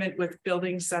agreement with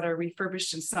buildings that are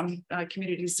refurbished in some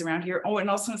communities around here. Oh, and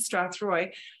also in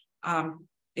Strathroy,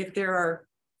 if there are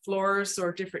floors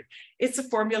or different, it's a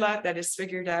formula that is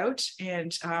figured out.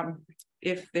 And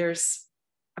if there's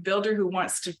a builder who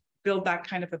wants to build that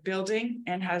kind of a building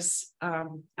and has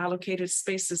allocated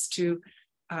spaces to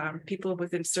people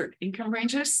within certain income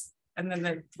ranges, and then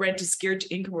the rent is geared to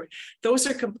income, those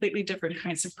are completely different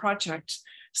kinds of projects.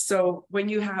 So when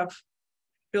you have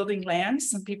building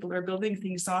lands and people are building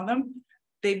things on them,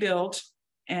 they build,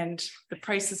 and the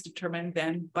price is determined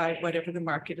then by whatever the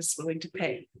market is willing to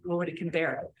pay or what it can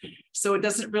bear. So it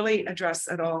doesn't really address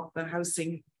at all the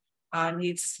housing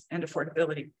needs and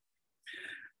affordability.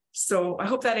 So I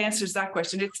hope that answers that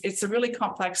question. It's a really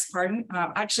complex pardon.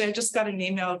 Actually, I just got an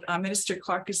email. Minister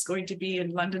Clark is going to be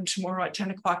in London tomorrow at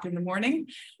 10 o'clock in the morning.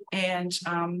 And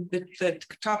the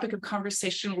topic of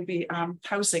conversation will be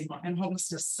housing and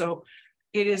homelessness. So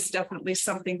it is definitely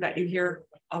something that you hear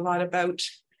a lot about.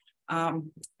 But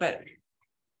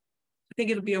I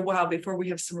think it'll be a while before we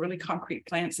have some really concrete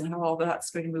plans and how all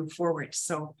that's going to move forward.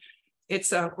 So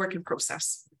it's a work in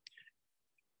process.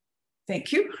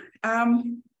 Thank you.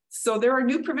 So there are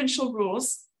new provincial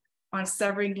rules on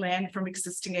severing land from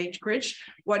existing acreage,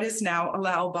 what is now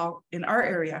allowable in our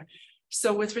area.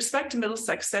 So with respect to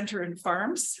Middlesex Centre and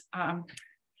farms,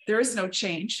 there is no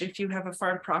change. If you have a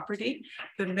farm property,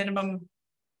 the minimum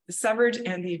severed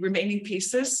and the remaining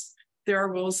pieces, there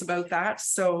are rules about that.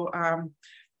 So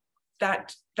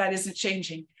that isn't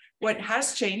changing. What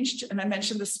has changed, and I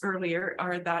mentioned this earlier,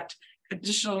 are that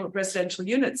additional residential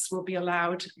units will be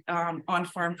allowed on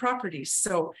farm properties.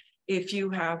 So if you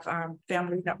have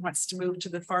family that wants to move to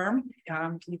the farm,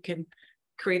 you can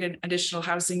create an additional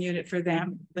housing unit for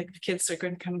them, like the kids are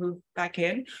going to come move back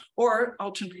in. Or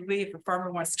alternatively, if a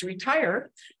farmer wants to retire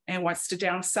and wants to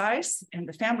downsize and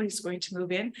the family is going to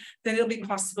move in, then it'll be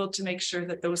possible to make sure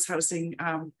that those housing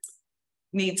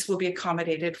needs will be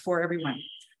accommodated for everyone.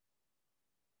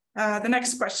 The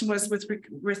next question was with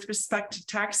respect to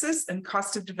taxes and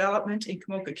cost of development in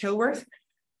Kamoka-Kilworth.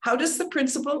 How does the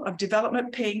principle of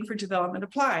development paying for development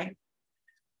apply?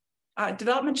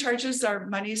 Development charges are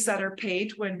monies that are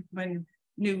paid when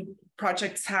new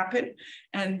projects happen,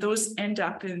 and those end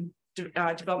up in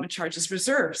development charges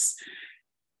reserves.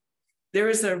 There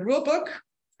is a rule book,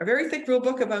 a very thick rule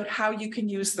book about how you can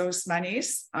use those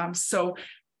monies. So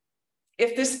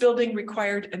if this building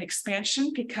required an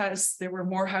expansion because there were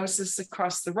more houses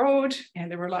across the road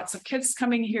and there were lots of kids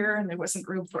coming here and there wasn't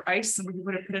room for ice and we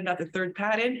would have put another third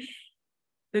pad in,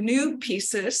 the new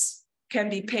pieces can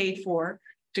be paid for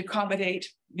to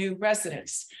accommodate new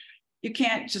residents. You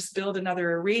can't just build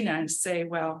another arena and say,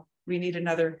 well, we need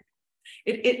another.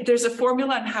 There's a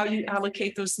formula on how you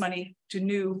allocate those money to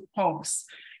new homes.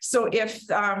 So if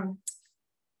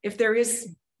there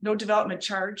is no development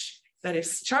charge that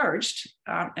is charged,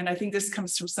 and I think this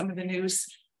comes from some of the news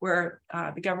where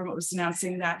the government was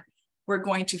announcing that we're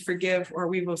going to forgive, or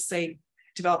we will say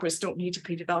developers don't need to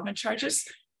pay development charges.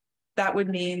 That would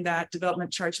mean that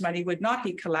development charge money would not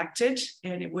be collected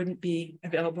and it wouldn't be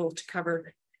available to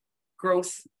cover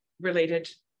growth related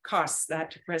costs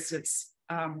that residents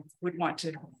would want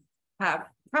to have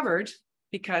covered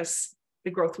because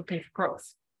the growth would pay for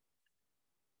growth.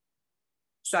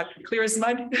 Is that clear as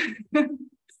mud?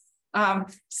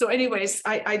 So anyways,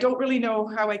 I don't really know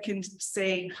how I can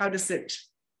say, how does it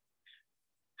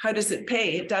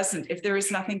pay? It doesn't. If there is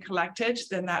nothing collected,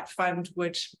 then that fund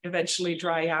would eventually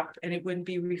dry up and it wouldn't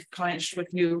be replenished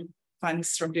with new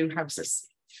funds from new houses.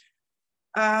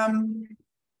 The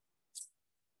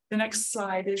next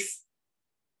slide is,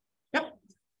 yep.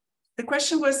 The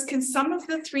question was, can some of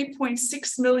the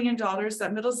 $3.6 million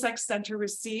that Middlesex Centre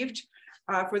received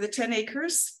for the 10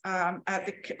 acres at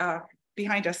the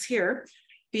behind us here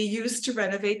be used to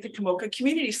renovate the Kamoka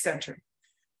Community Centre?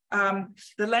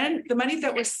 The money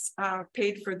that was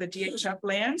paid for the DHF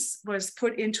lands was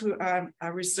put into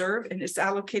a reserve and is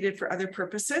allocated for other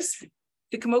purposes.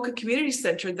 The Kamoka Community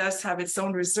Centre does have its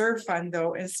own reserve fund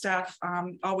though, and staff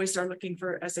always are looking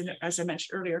for, as I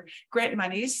mentioned earlier, grant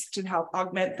monies to help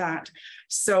augment that.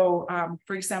 So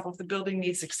for example, if the building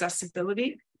needs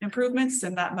accessibility improvements,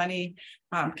 then that money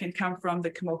can come from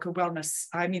the Kamoka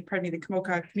the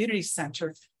Kamoka Community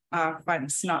Centre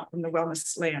funds, not from the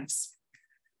wellness lands.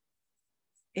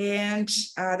 And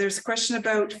there's a question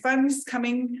about funds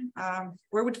coming.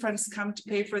 Where would funds come to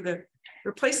pay for the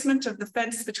replacement of the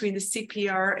fence between the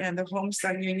CPR and the homes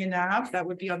on Union Ave? That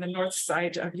would be on the north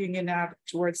side of Union Ave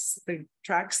towards the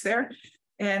tracks there.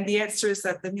 And the answer is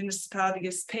that the municipality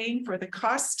is paying for the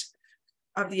cost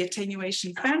of the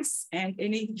attenuation fence, and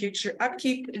any future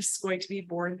upkeep is going to be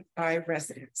borne by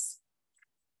residents.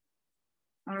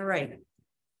 All right.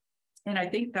 And I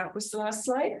think that was the last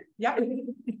slide. Yeah.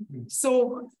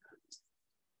 So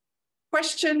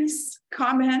questions,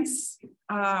 comments,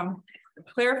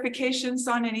 clarifications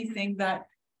on anything that,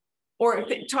 or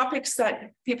topics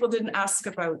that people didn't ask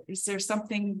about? Is there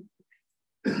something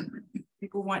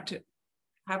people want to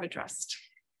have addressed?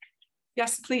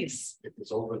 Yes, please. It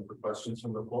is open for questions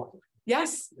from the floor.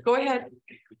 Yes, go ahead.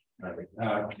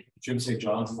 Jim St.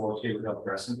 John's, 4 Hill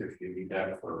Crescent, if you need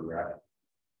that for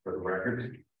the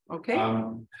record. Okay.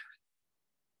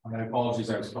 My apologies,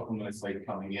 I was a couple minutes late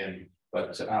coming in,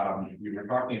 but you were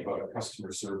talking about a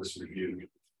customer service review,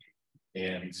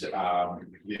 and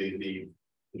the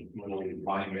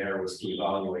line there was to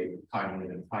evaluate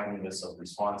timeliness of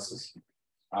responses.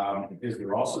 Is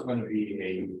there also going to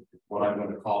be what I'm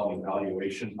going to call an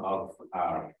evaluation of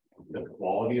the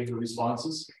quality of the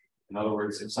responses? In other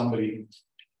words, if somebody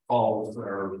calls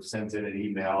or sends in an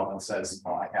email and says,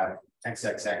 oh, I have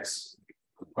XXX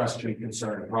question,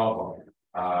 concern, problem.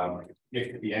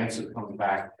 If the answer comes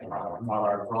back, not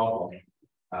our problem,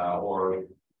 or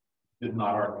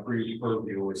not our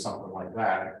purview or something like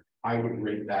that, I would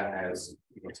rate that as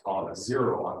what's called a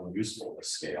 0 on the usefulness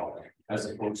scale, as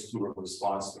opposed to a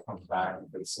response that comes back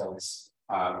that says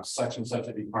such and such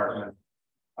a department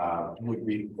would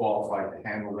be qualified to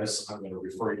handle this. I'm going to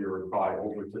refer your reply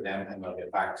over to them and they'll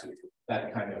get back to you.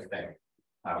 That kind of thing.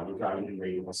 Which I would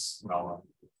rate this, well,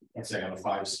 let's say on a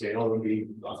 5 scale, it would be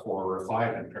a 4 or a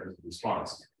 5 in terms of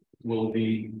response. Will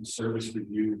the service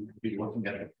review be looking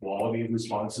at the quality of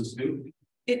responses too?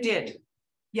 It did.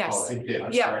 Yes. Oh, it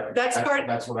did. Yeah, that's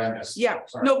what I missed. Yeah,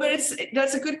 sorry. No, but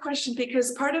that's a good question,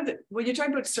 because part of it, when you're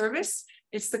talking about service,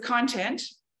 it's the content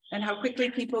and how quickly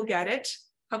people get it.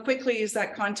 How quickly is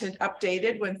that content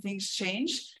updated when things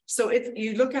change? So if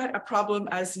you look at a problem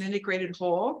as an integrated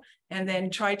whole and then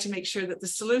try to make sure that the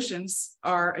solutions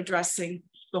are addressing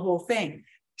the whole thing.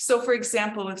 So for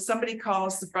example, if somebody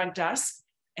calls the front desk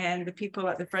and the people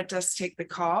at the front desk take the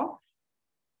call,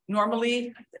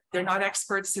 normally they're not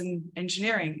experts in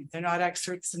engineering. They're not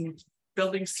experts in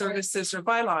building services or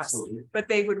bylaws, but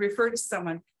they would refer to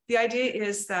someone. The idea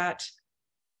is that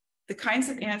the kinds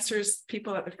of answers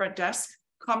people at the front desk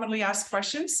commonly asked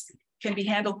questions can be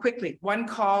handled quickly. One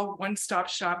call, one stop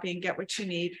shopping, get what you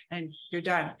need, and you're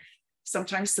done.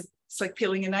 Sometimes it's like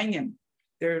peeling an onion.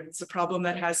 There's a problem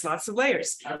that has lots of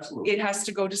layers. Absolutely. It has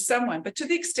to go to someone. But to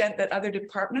the extent that other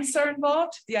departments are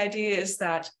involved, the idea is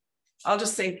that, I'll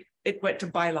just say it went to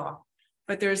bylaw,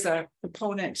 but there's a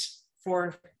component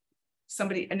for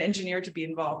somebody, an engineer, to be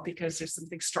involved because there's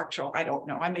something structural. I don't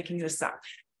know. I'm making this up.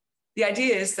 The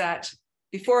idea is that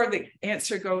before the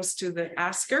answer goes to the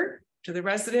asker, to the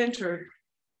resident or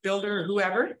builder or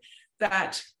whoever,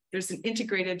 that there's an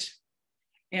integrated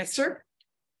answer.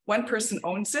 One person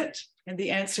owns it and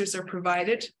the answers are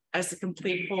provided as a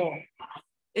complete whole.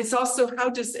 It's also, how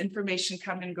does information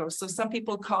come and go? So some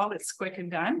people call, it's quick and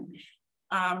done.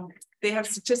 They have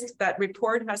statistics, that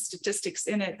report has statistics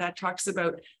in it that talks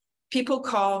about people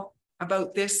call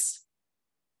about this,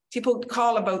 people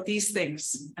call about these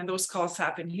things, and those calls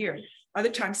happen here. Other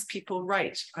times people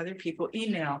write, other people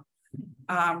email.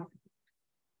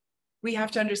 We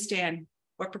have to understand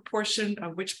what proportion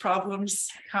of which problems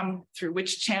come through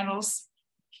which channels,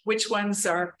 which ones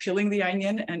are peeling the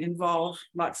onion and involve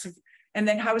lots of, and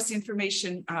then how is the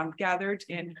information gathered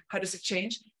and how does it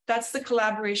change? That's the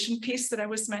collaboration piece that I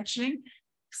was mentioning.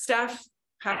 Staff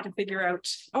have to figure out,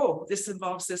 oh, this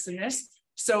involves this and this.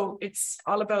 So it's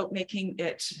all about making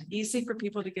it easy for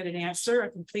people to get an answer, a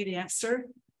complete answer,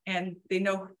 and they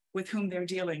know with whom they're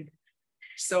dealing.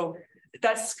 So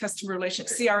that's customer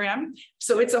relations, CRM.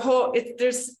 So it's a whole,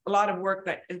 there's a lot of work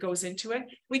that goes into it.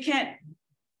 We can't,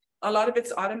 a lot of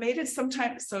it's automated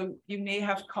sometimes. So you may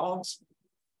have called,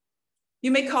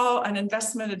 you may call an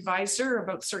investment advisor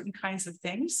about certain kinds of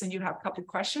things and you have a couple of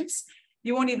questions.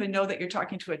 You won't even know that you're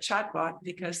talking to a chatbot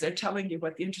because they're telling you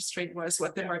what the interest rate was,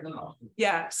 what the market.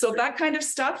 Yeah, so that kind of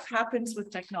stuff happens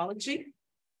with technology.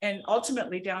 And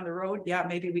ultimately down the road, yeah,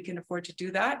 maybe we can afford to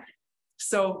do that.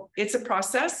 So it's a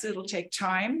process, it'll take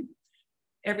time.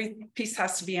 Every piece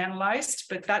has to be analyzed,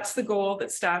 but that's the goal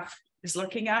that staff is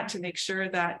looking at to make sure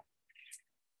that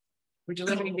we're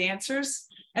delivering the answers.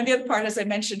 And the other part, as I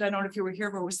mentioned, I don't know if you were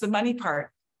here, but was the money part.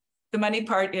 The money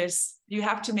part is you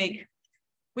have to make,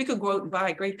 we could go out and buy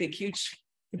a great big, huge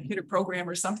computer program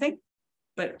or something,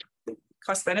 but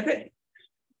cost benefit,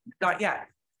 not yet.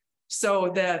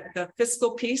 So the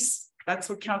fiscal piece, that's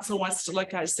what council wants to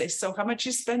look at, is say, so how much are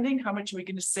you spending? How much are we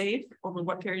going to save over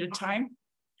what period of time?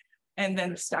 And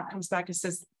then the staff comes back and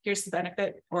says, here's the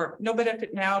benefit, or no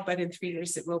benefit now, but in 3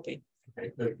 years it will be.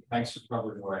 Okay, good. Thanks for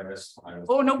covering what I missed.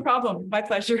 Oh, no problem. My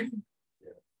pleasure.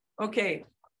 Yeah. Okay.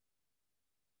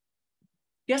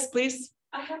 Yes, please.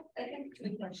 I think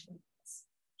 2 questions.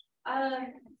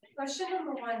 Question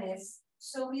number 1 is,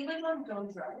 so we live on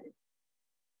Don't Drive.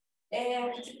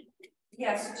 And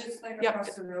yes, just like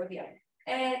across the road, yeah.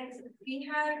 And we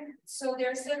had, so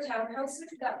there's the townhouses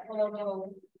that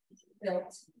Polo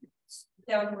built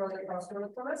down the road across the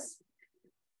road from us.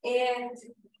 And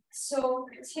so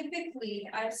typically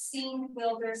I've seen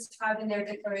builders have in their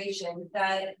declaration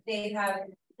that they have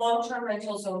long-term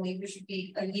rentals only, which would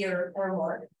be a year or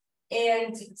more.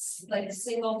 And like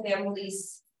single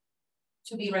families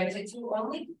to be rented to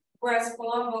only. Whereas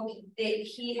Colombo,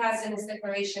 he has in his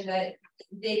declaration that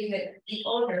the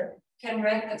owner can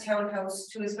rent a townhouse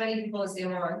to as many people as they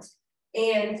want.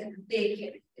 And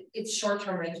it's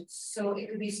short-term rent, so it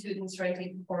could be students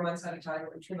renting 4 months at a time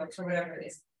or 2 months or whatever it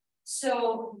is.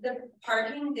 So the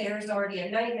parking there is already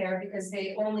a nightmare because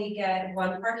they only get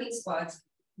 1 parking spot,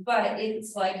 but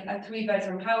it's like a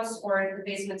 3-bedroom house, or if the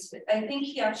basement's, I think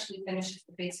he actually finished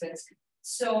the basements.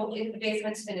 So if the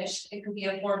basement's finished, it could be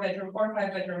a 4-bedroom or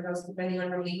 5-bedroom house, depending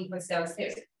on how many he puts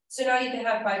downstairs. So now you can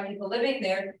have 5 people living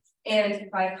there and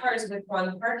 5 cars with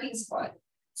 1 parking spot.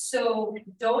 So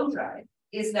Don't Drive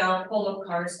is now full of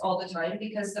cars all the time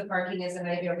because the parking is a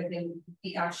nightmare within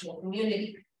the actual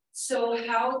community. So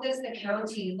how does the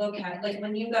county look at, like,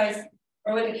 when you guys,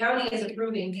 or when the county is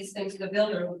approving these things to the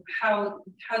builder, how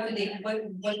do they,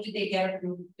 what do they get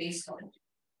approved based on?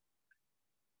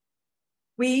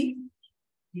 The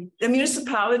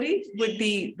municipality would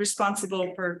be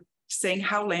responsible for saying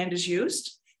how land is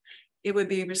used. It would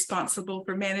be responsible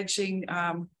for managing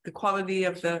the quality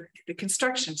of the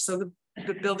construction. So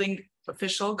the building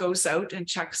official goes out and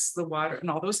checks the water and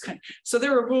all those kinds. So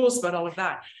there are rules about all of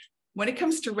that. When it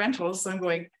comes to rentals, I'm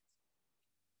going,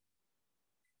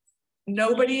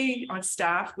 nobody on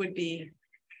staff would be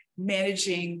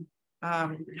managing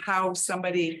how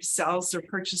somebody sells or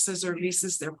purchases or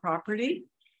leases their property.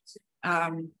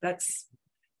 That's,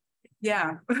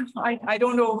 yeah, I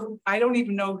don't know. I don't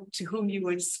even know to whom you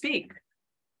would speak,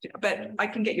 but I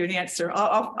can get you an answer.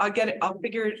 I'll get it. I'll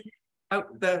figure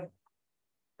out the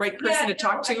right person to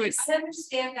talk to. I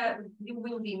understand that you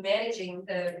wouldn't be managing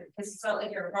because it's not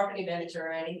like you're a property manager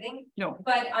or anything. No.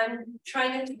 But I'm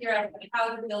trying to figure out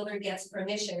how the builder gets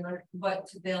permission on what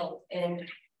to build and.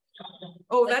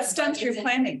 Oh, like, that's done through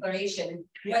planning. Declaration.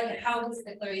 Yeah. But how this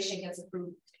declaration gets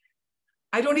approved?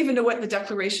 I don't even know what the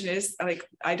declaration is. Like,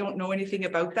 I don't know anything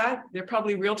about that. There are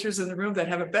probably realtors in the room that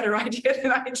have a better idea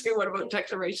than I do. What about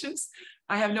declarations?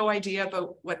 I have no idea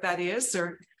about what that is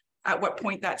or at what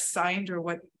point that's signed or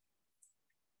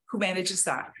who manages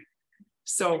that.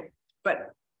 So,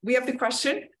 but we have the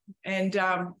question, and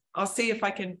I'll see if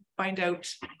I can find out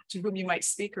to whom you might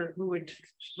speak or who would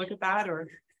look at that. Or,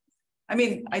 I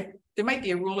mean, there might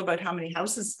be a rule about how many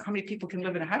people can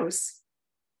live in a house,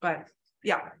 but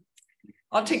yeah.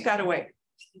 I'll take that away,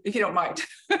 if you don't mind.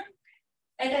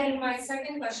 And then my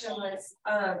second question was,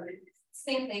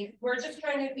 same thing. We're just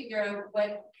trying to figure out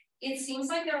what, it seems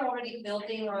like they're already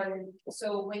building on,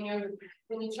 so when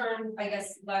you turn, I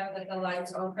guess, left at the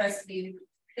lines on Crestview,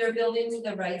 they're building to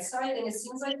the right side, and it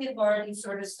seems like they've already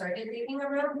sort of started digging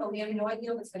around, but we have no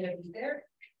idea what's going to be there.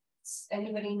 Does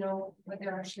anybody know what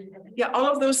they're actually doing? Yeah, all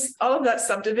of that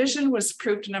subdivision was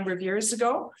approved a number of years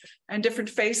ago, and different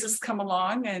phases come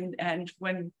along, and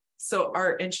so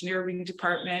our engineering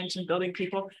department and building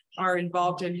people are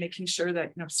involved in making sure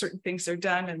that certain things are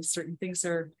done and certain things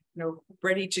are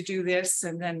ready to do this,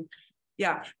 and then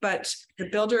yeah, but the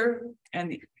builder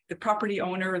and the property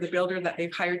owner or the builder that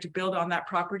they've hired to build on that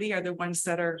property are the ones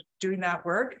that are doing that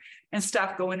work, and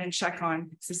staff go in and check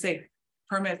on, to say,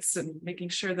 permits and making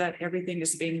sure that everything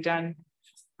is being done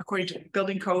according to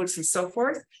building codes and so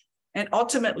forth. And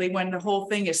ultimately, when the whole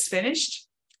thing is finished,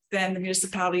 then the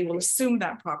municipality will assume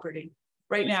that property.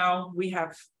 Right now, we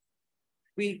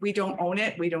don't own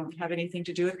it. We don't have anything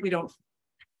to do with it.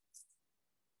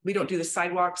 We don't do the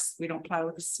sidewalks. We don't plow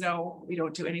with the snow. We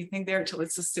don't do anything there until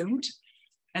it's assumed.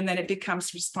 And then it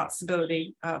becomes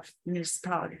responsibility of the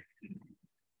municipality.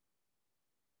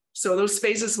 So those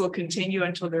phases will continue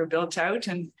until they're built out,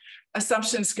 and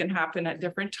assumptions can happen at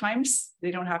different times.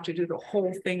 They don't have to do the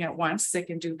whole thing at once. They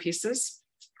can do pieces.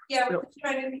 Yeah, we're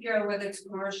trying to figure out whether it's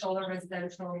commercial or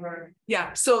residential or.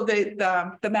 Yeah, so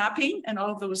the mapping and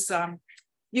all of those,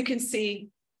 you can see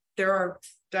there are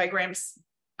diagrams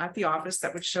at the office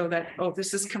that would show that, oh,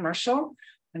 this is commercial,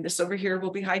 and this over here will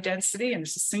be high density, and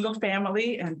it's a single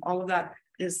family, and all of that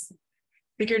is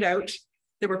figured out.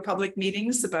 There were public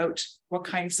meetings about what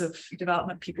kinds of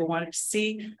development people wanted to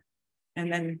see.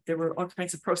 And then there were all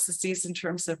kinds of processes in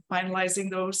terms of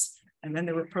finalizing those. And then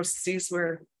there were processes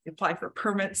where you apply for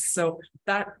permits. So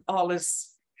that all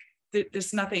is,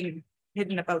 there's nothing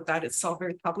hidden about that. It's all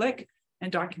very public,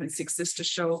 and documents exist to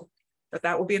show that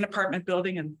that will be an apartment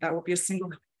building, and that will be a single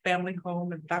family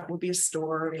home, and that will be a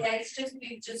store. Yeah, it's just,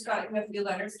 we've just gotten a few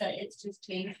letters that it's just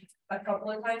changed a couple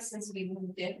of times since we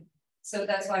moved in. So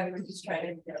that's why we were just trying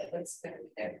to figure out what's going to be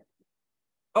there.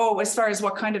 Oh, as far as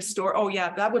what kind of store? Oh,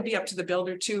 yeah, that would be up to the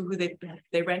builder too, who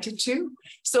they rented to.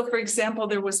 So, for example,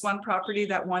 there was one property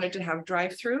that wanted to have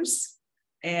drive-throughs,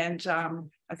 and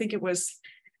I think it was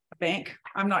bank.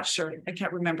 I'm not sure. I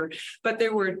can't remember. But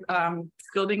there were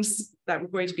buildings that were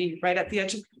going to be right at the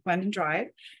edge of London Drive,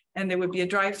 and there would be a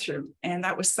drive-through. And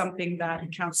that was something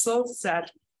that council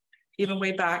said, even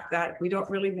way back, that we don't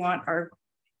really want our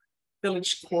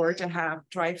village core to have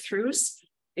drive-throughs.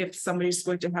 If somebody's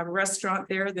going to have a restaurant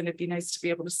there, then it'd be nice to be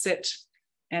able to sit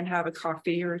and have a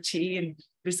coffee or a tea and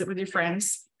visit with your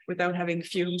friends without having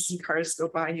fumes and cars go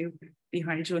by you,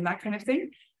 behind you, and that kind of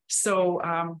thing. So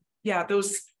yeah,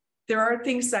 there are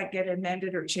things that get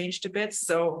amended or changed a bit.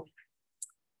 So,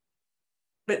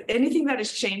 but anything that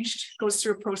is changed goes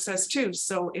through a process too.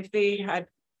 So if they had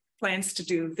plans to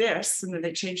do this and then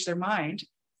they change their mind,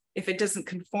 if it doesn't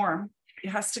conform, it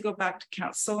has to go back to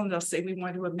council and they'll say, we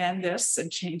want to amend this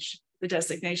and change the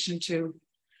designation to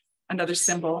another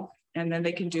symbol. And then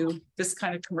they can do this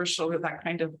kind of commercial or that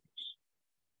kind of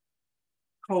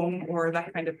home or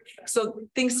that kind of, so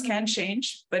things can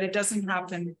change, but it doesn't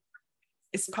happen.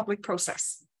 It's a public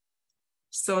process.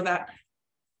 So that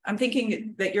I'm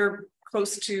thinking that you're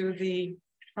close to the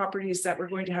properties that we're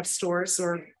going to have stores,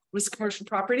 or was commercial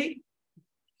property?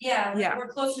 Yeah, yeah, we're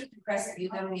closer to Crestview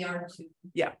than we are to.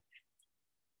 Yeah.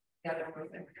 The other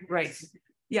movement. Right.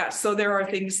 Yeah. So there are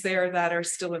things there that are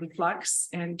still in flux,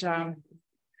 and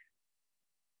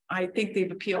I think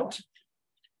they've appealed.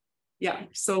 Yeah.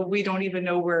 So we don't even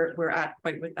know where we're at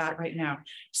quite with that right now.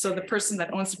 So the person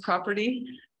that owns the property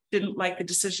didn't like the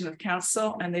decision of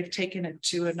council, and they've taken it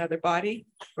to another body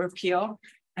for appeal.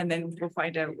 And then we'll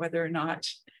find out whether or not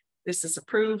this is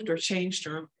approved or changed,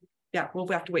 or yeah, we'll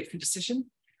have to wait for decision.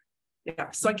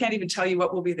 Yeah. So I can't even tell you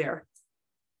what will be there.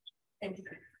 Thank you.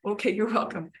 Okay, you're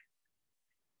welcome.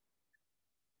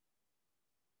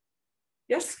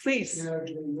 Yes, please. Yeah,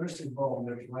 the nursing home,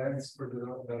 there's plans for the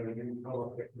new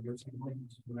nursing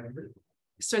homes.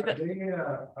 So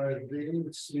are they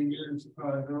seniors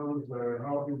those, or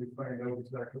how do we find out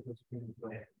exactly what's being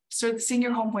done? So the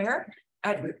senior home where?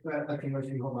 At the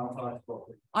nursing home on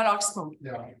Oxbow. On Oxbow.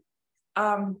 Yeah.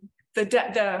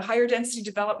 The higher density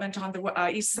development on the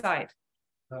east side.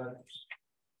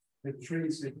 The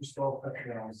trees that you saw cut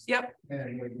down. Yep.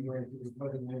 And you're going to be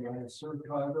putting in on certain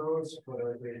condos, what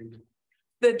are they?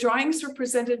 The drawings were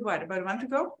presented, what, about a month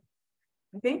ago?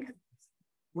 I think.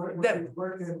 Where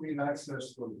can we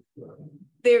access them?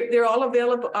 They're all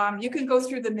available. You can go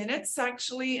through the minutes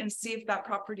actually and see if that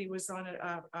property was on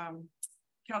a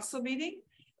council meeting.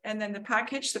 And then the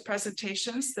package, the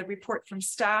presentations, the report from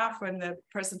staff, and the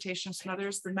presentations from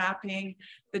others, the mapping,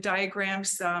 the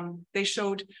diagrams, they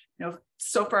showed, you know,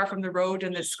 so far from the road,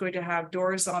 and it's going to have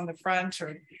doors on the front,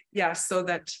 or yeah, so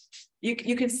that you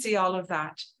can see all of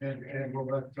that. And will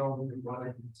that tell me what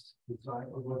it's designed,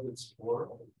 or what it's for?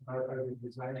 Are they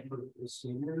designed for the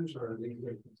seniors, or are they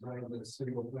designed as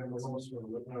single family homes?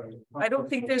 I don't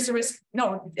think there's a risk.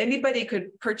 No, anybody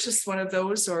could purchase one of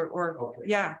those, or okay.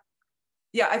 Yeah.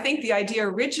 Yeah, I think the idea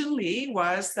originally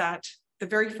was that the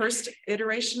very first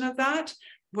iteration of that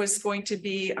was going to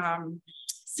be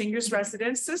seniors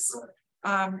residences.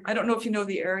 I don't know if you know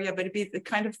the area, but it'd be the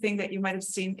kind of thing that you might have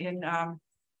seen in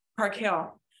Park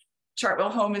Hill.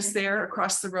 Chartwell Home is there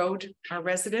across the road, our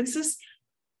residences.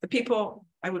 The people,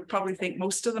 I would probably think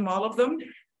most of them, all of them,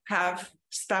 have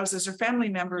spouses or family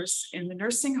members in the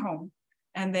nursing home.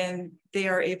 And then they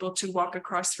are able to walk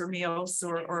across for meals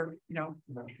or you know,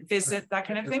 visit, that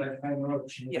kind of thing. I know it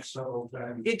changed several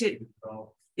times. It did.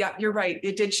 Yeah, you're right.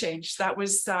 It did change. That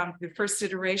was the first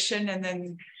iteration, and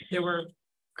then there were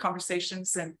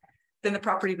conversations, and then the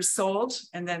property was sold,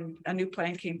 and then a new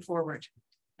plan came forward.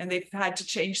 And they've had to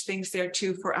change things there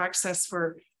too for access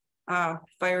for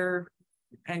fire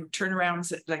and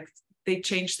turnarounds. Like they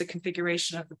changed the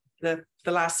configuration of the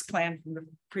last plan from the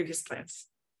previous plans.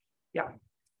 Yeah.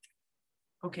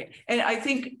 Okay. And I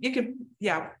think you can,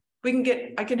 yeah, we can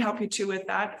get, I can help you too with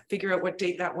that, figure out what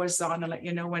date that was on and let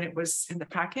you know when it was in the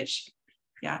package.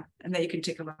 Yeah. And then you can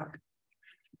take a look.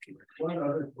 Okay. One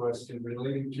other question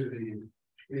relating to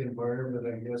the environment,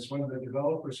 I guess, when the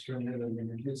developers come in and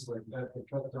in a case like that, they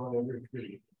cut down every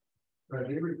tree. Are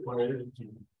they required to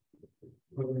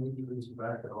put any trees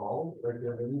back at all? Or do they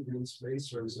have any green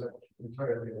space, or is that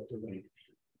entirely up to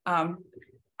them?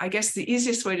 I guess the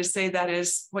easiest way to say that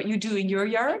is what you do in your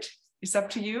yard is up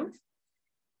to you.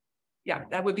 Yeah,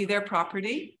 that would be their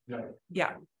property. Yeah.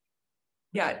 Yeah.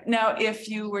 Yeah. Now, if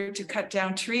you were to cut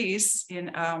down trees in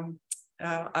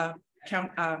a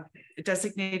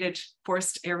designated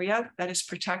forest area that is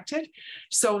protected.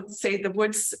 So say the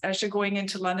woods, as you're going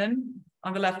into London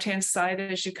on the left-hand side,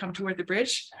 as you come toward the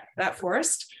bridge, that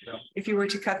forest, yeah. If you were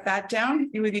to cut that down,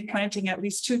 you would be planting at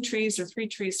least 2 trees or 3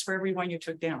 trees for every one you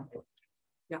took down.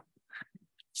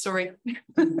 Sorry.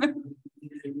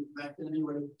 back then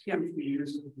anyway. Yeah. 2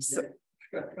 years. So,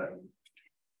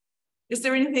 is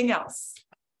there anything else?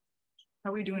 How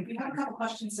are we doing? We have a couple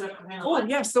questions that have come in. Oh,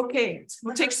 yes, okay.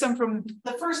 We'll take some from.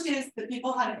 The first is that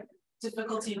people had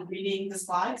difficulty reading the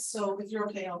slides, so if you're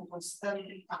okay, I'll post them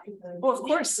after the. Oh, of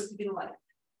course. If you like.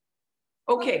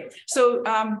 Okay, so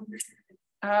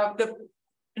the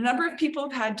number of people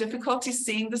have had difficulty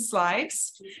seeing the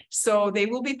slides, so they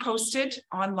will be posted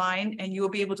online, and you will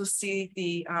be able to see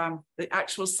the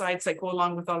actual slides that go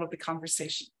along with all of the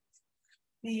conversation.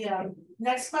 The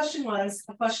next question was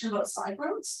a question about side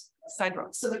roads. Side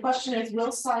roads. So the question is,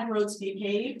 will side roads be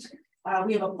paved?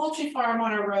 We have a poultry farm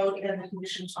on our road and the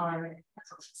conditions are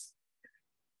atrocious.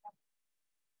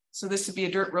 So this would be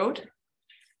a dirt road?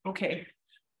 Okay.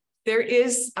 There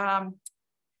is, I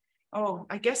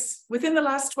guess within the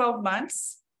last 12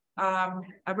 months, a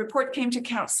report came to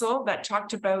council that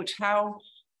talked about how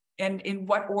and in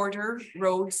what order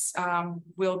roads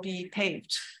will be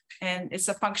paved. And it's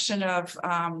a function of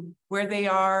where they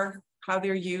are, how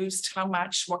they're used, how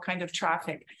much, what kind of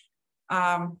traffic.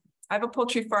 I have a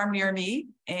poultry farm near me,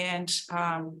 and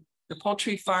the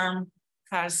poultry farm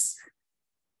has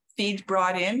feed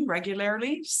brought in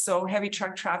regularly. So heavy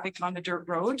truck traffic on the dirt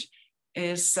road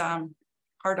is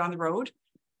hard on the road.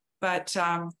 But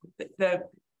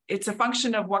it's a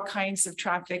function of what kinds of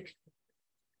traffic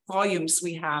volumes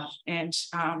we have, and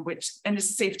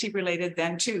it's safety related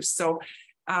then too. So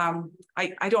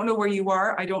I don't know where you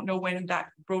are. I don't know when that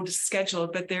road is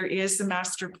scheduled, but there is a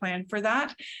master plan for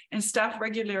that. And staff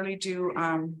regularly do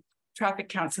traffic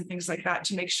counts and things like that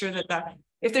to make sure that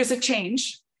if there's a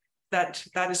change, that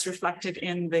is reflected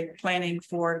in the planning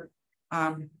for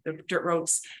the dirt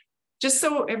roads. Just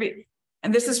so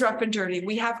and this is rough and dirty,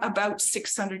 we have about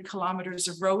 600 kilometers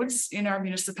of roads in our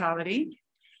municipality.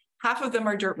 Half of them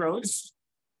are dirt roads.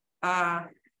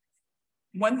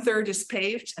 1/3 is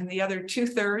paved, and the other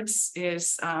 2/3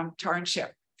 is tar and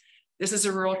chip. This is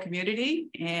a rural community,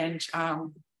 and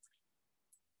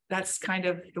that's kind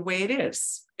of the way it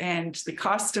is. And the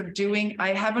cost of doing, I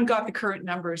haven't got the current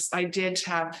numbers. I did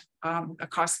have a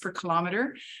cost per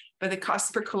kilometer, but the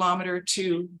cost per kilometer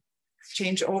to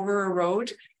change over a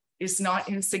road is not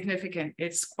insignificant.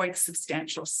 It's quite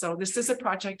substantial. So this is a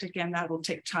project, again, that will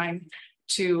take time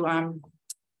to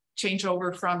change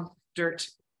over from dirt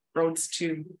roads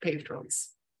to paved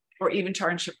roads, or even tar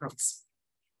and chip roads.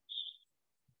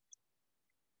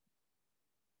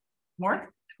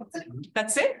 More?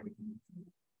 That's it?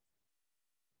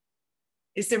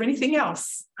 Is there anything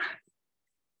else?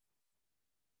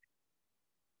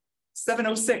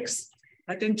 7:06.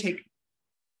 That didn't take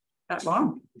that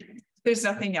long. If there's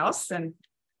nothing else, then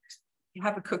you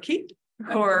have a cookie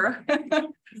or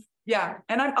yeah,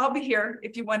 and I'll be here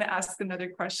if you want to ask another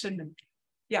question.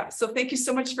 Yeah, so thank you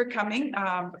so much for coming.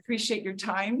 Appreciate your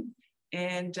time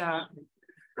and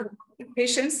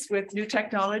patience with new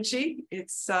technology.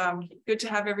 It's good to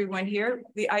have everyone here.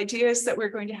 The idea is that we're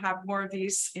going to have more of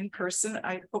these in person,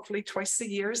 hopefully twice a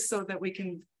year, so that we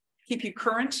can keep you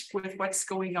current with what's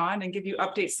going on and give you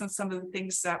updates on some of the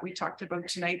things that we talked about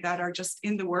tonight that are just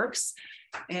in the works.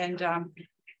 And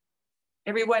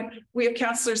everyone, we have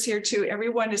counselors here too.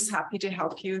 Everyone is happy to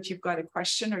help you if you've got a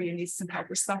question or you need some help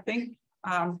with something.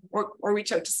 Or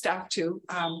reach out to staff too.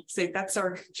 Say that's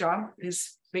our job,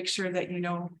 is make sure that you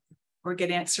know or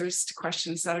get answers to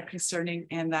questions that are concerning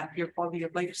and that your quality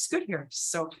of life is good here.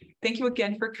 So thank you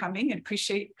again for coming and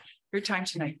appreciate your time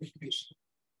tonight.